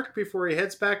desk clerk before he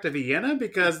heads back to Vienna?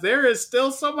 Because there is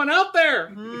still someone out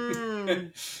there.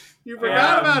 You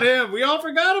forgot about him. We all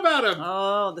forgot about him.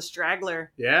 Oh, the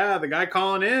straggler. Yeah, the guy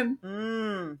calling in.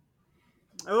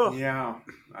 Oh. Yeah,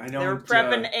 I don't... They were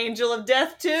prepping Angel of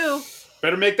Death, too.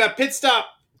 Better make that pit stop.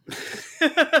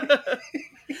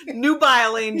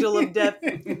 Nubile Angel of Death.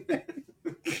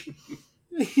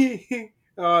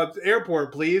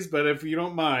 Airport, please, but if you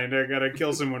don't mind, I gotta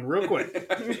kill someone real quick.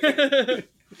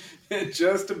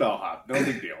 Just a bellhop. No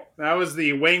big deal. That was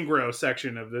the Waingro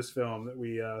section of this film that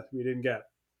we didn't get.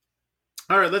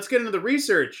 All right, let's get into the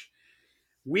research.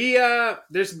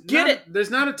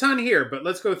 There's not a ton here, but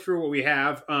let's go through what we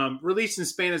have. Released in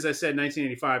Spain, as I said,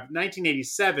 1985.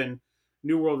 1987,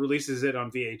 New World releases it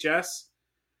on VHS.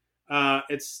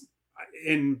 That's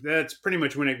pretty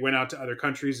much when it went out to other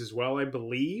countries as well, I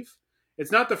believe.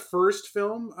 It's not the first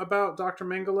film about Dr.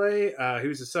 Mengele. He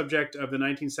was the subject of the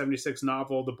 1976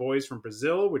 novel The Boys from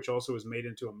Brazil, which also was made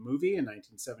into a movie in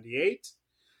 1978.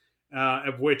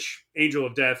 Of which Angel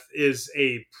of Death is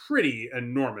a pretty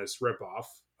enormous ripoff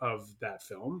of that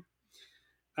film.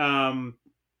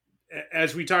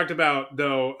 As we talked about,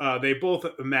 though, they both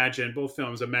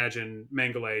films imagine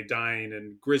Mengele dying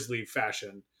in grisly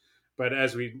fashion. But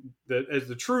as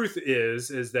the truth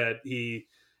is that he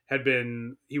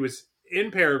was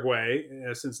in Paraguay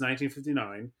since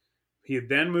 1959. He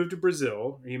then moved to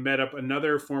Brazil. He met up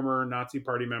another former Nazi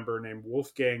party member named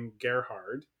Wolfgang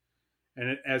Gerhard.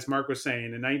 And as Mark was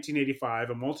saying, in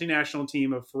 1985, a multinational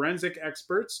team of forensic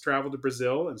experts traveled to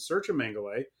Brazil in search of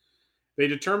Mengele. They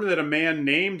determined that a man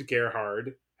named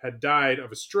Gerhard had died of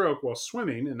a stroke while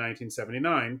swimming in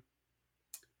 1979.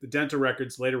 The dental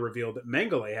records later revealed that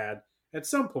Mengele had, at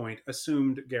some point,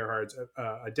 assumed Gerhard's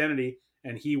identity,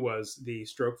 and he was the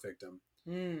stroke victim.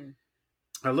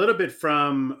 A little bit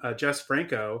from Jess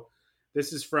Franco.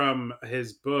 This is from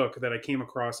his book that I came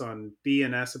across on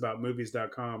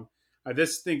bnsaboutmovies.com.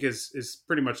 This thing is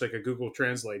pretty much like a Google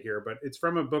Translate here, but it's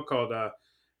from a book called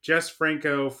Jess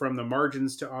Franco from The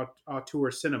Margins to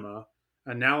Auteur Cinema,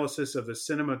 analysis of the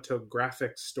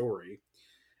cinematographic story.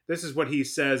 This is what he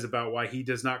says about why he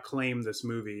does not claim this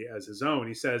movie as his own.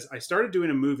 He says, I started doing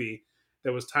a movie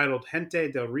that was titled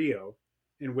Gente del Rio,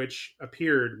 in which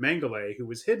appeared Mengele, who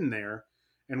was hidden there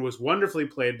and was wonderfully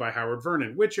played by Howard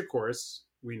Vernon, which, of course,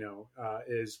 we know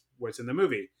is what's in the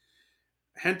movie.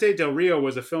 Gente del Rio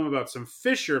was a film about some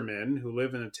fishermen who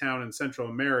live in a town in Central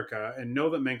America and know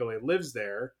that Mengele lives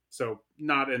there, so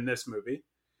not in this movie.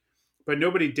 But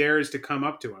nobody dares to come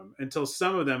up to him until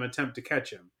some of them attempt to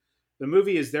catch him. The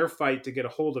movie is their fight to get a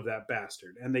hold of that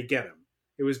bastard, and they get him.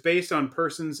 It was based on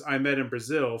persons I met in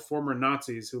Brazil, former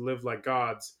Nazis who lived like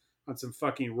gods on some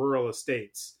fucking rural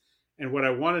estates. And what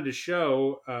I wanted to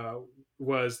show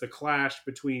was the clash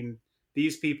between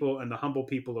these people and the humble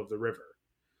people of the river.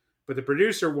 But the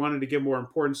producer wanted to give more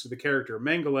importance to the character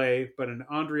Mengele, but in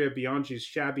Andrea Bianchi's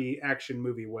shabby action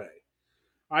movie way.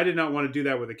 I did not want to do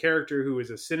that with a character who is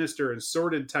a sinister and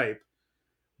sordid type,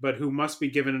 but who must be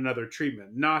given another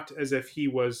treatment, not as if he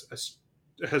was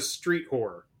a street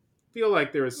whore. I feel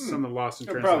like there was something lost in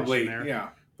translation probably, there. Yeah.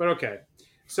 But okay.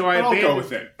 So I'll go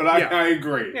with it, but I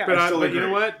agree. Yeah. But you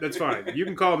know what? That's fine. You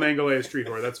can call Mengele a street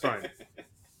whore. That's fine.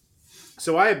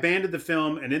 So I abandoned the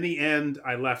film, and in the end,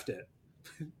 I left it.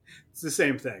 It's the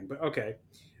same thing, but okay.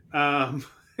 I'm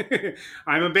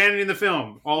abandoning the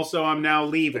film. Also, I'm now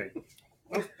leaving.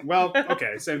 Well,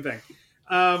 okay, same thing.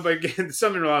 But again,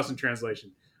 something lost in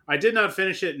translation. I did not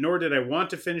finish it, nor did I want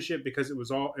to finish it because it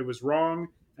was wrong,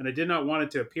 and I did not want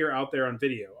it to appear out there on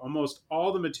video. Almost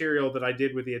all the material that I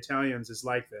did with the Italians is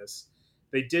like this.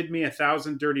 They did me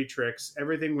 1,000 dirty tricks.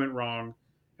 Everything went wrong,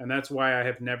 and that's why I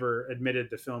have never admitted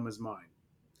the film is mine.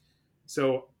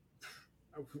 So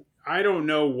I don't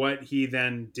know what he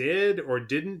then did or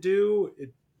didn't do.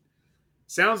 It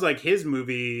sounds like his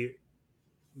movie,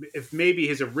 if maybe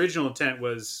his original intent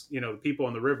was, the people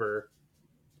on the river,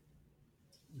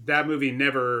 that movie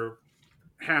never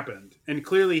happened. And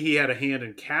clearly he had a hand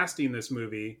in casting this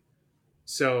movie.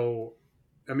 So,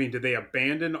 I mean, did they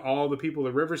abandon all the people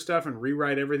of the river stuff and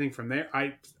rewrite everything from there?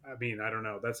 I don't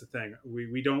know. That's the thing.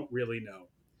 We don't really know.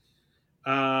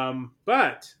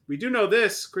 But we do know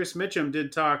this. Chris Mitchum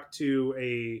did talk to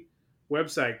a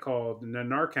website called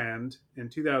Nanarkand in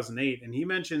 2008, and he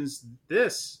mentions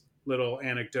this little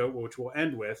anecdote, which we'll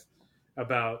end with,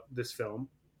 about this film.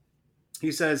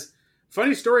 He says,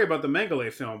 funny story about the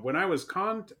Mengele film. When I was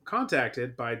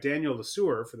contacted by Daniel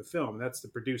Lesueur for the film, that's the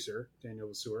producer, Daniel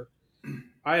Lesueur,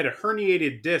 I had a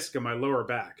herniated disc in my lower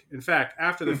back. In fact,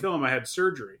 after the film, I had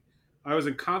surgery. I was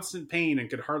in constant pain and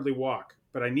could hardly walk,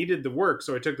 but I needed the work,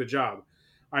 so I took the job.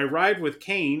 I arrived with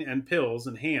cane and pills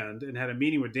in hand and had a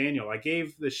meeting with Daniel. I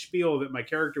gave the spiel that my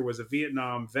character was a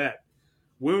Vietnam vet,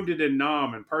 wounded in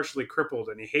Nam and partially crippled,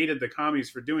 and he hated the commies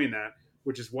for doing that,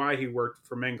 which is why he worked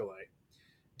for Mengele.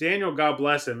 Daniel, God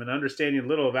bless him, and understanding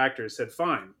little of actors, said,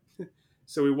 fine.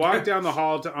 So we walked down the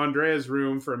hall to Andrea's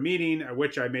room for a meeting at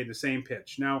which I made the same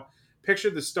pitch. Now, picture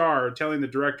the star telling the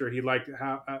director he liked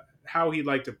how he'd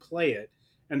like to play it,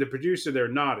 and the producer there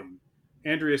nodding.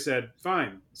 Andrea said,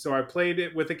 fine. So I played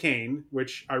it with a cane,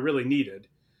 which I really needed.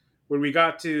 When we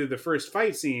got to the first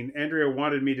fight scene, Andrea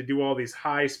wanted me to do all these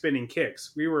high spinning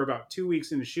kicks. We were about 2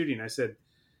 weeks into shooting. I said,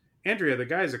 Andrea, the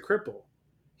guy's a cripple.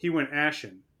 He went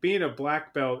ashen. Being a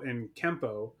black belt in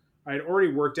Kempo, I had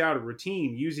already worked out a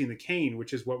routine using the cane,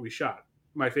 which is what we shot.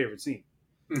 My favorite scene.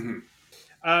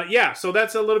 Mm-hmm. So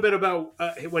that's a little bit about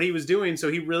what he was doing.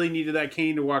 So he really needed that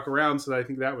cane to walk around. So I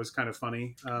think that was kind of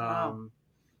funny. Wow.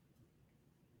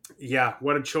 Yeah,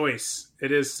 what a choice.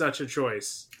 It is such a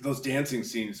choice. Those dancing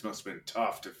scenes must have been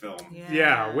tough to film.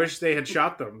 Yeah, wish they had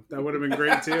shot them. That would have been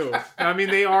great too. I mean,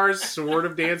 they are sort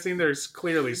of dancing. They're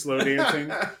clearly slow dancing.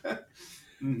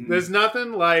 Mm-hmm. There's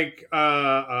nothing like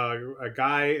a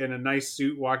guy in a nice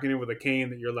suit walking in with a cane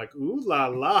that you're like, ooh la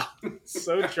la.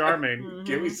 So charming. Mm-hmm.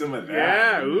 Give me some of that.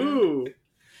 Yeah, ooh.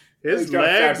 His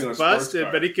legs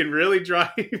busted, but he can really drive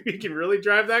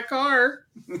that car.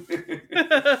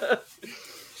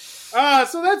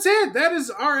 So that's it. That is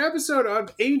our episode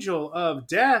of Angel of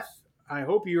Death. I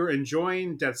hope you're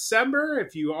enjoying December.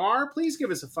 If you are, please give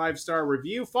us a 5-star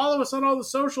review. Follow us on all the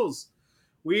socials.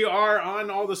 We are on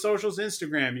all the socials.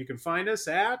 Instagram. You can find us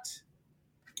at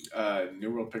New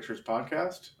World Pictures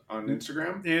Podcast on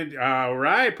Instagram. And all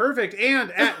right, perfect. And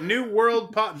at New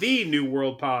World Pod, the New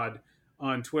World Pod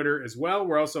on Twitter as well.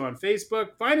 We're also on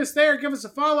Facebook. Find us there. Give us a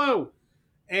follow.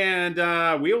 And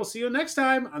we will see you next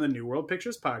time on the New World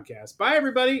Pictures Podcast. Bye,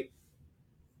 everybody.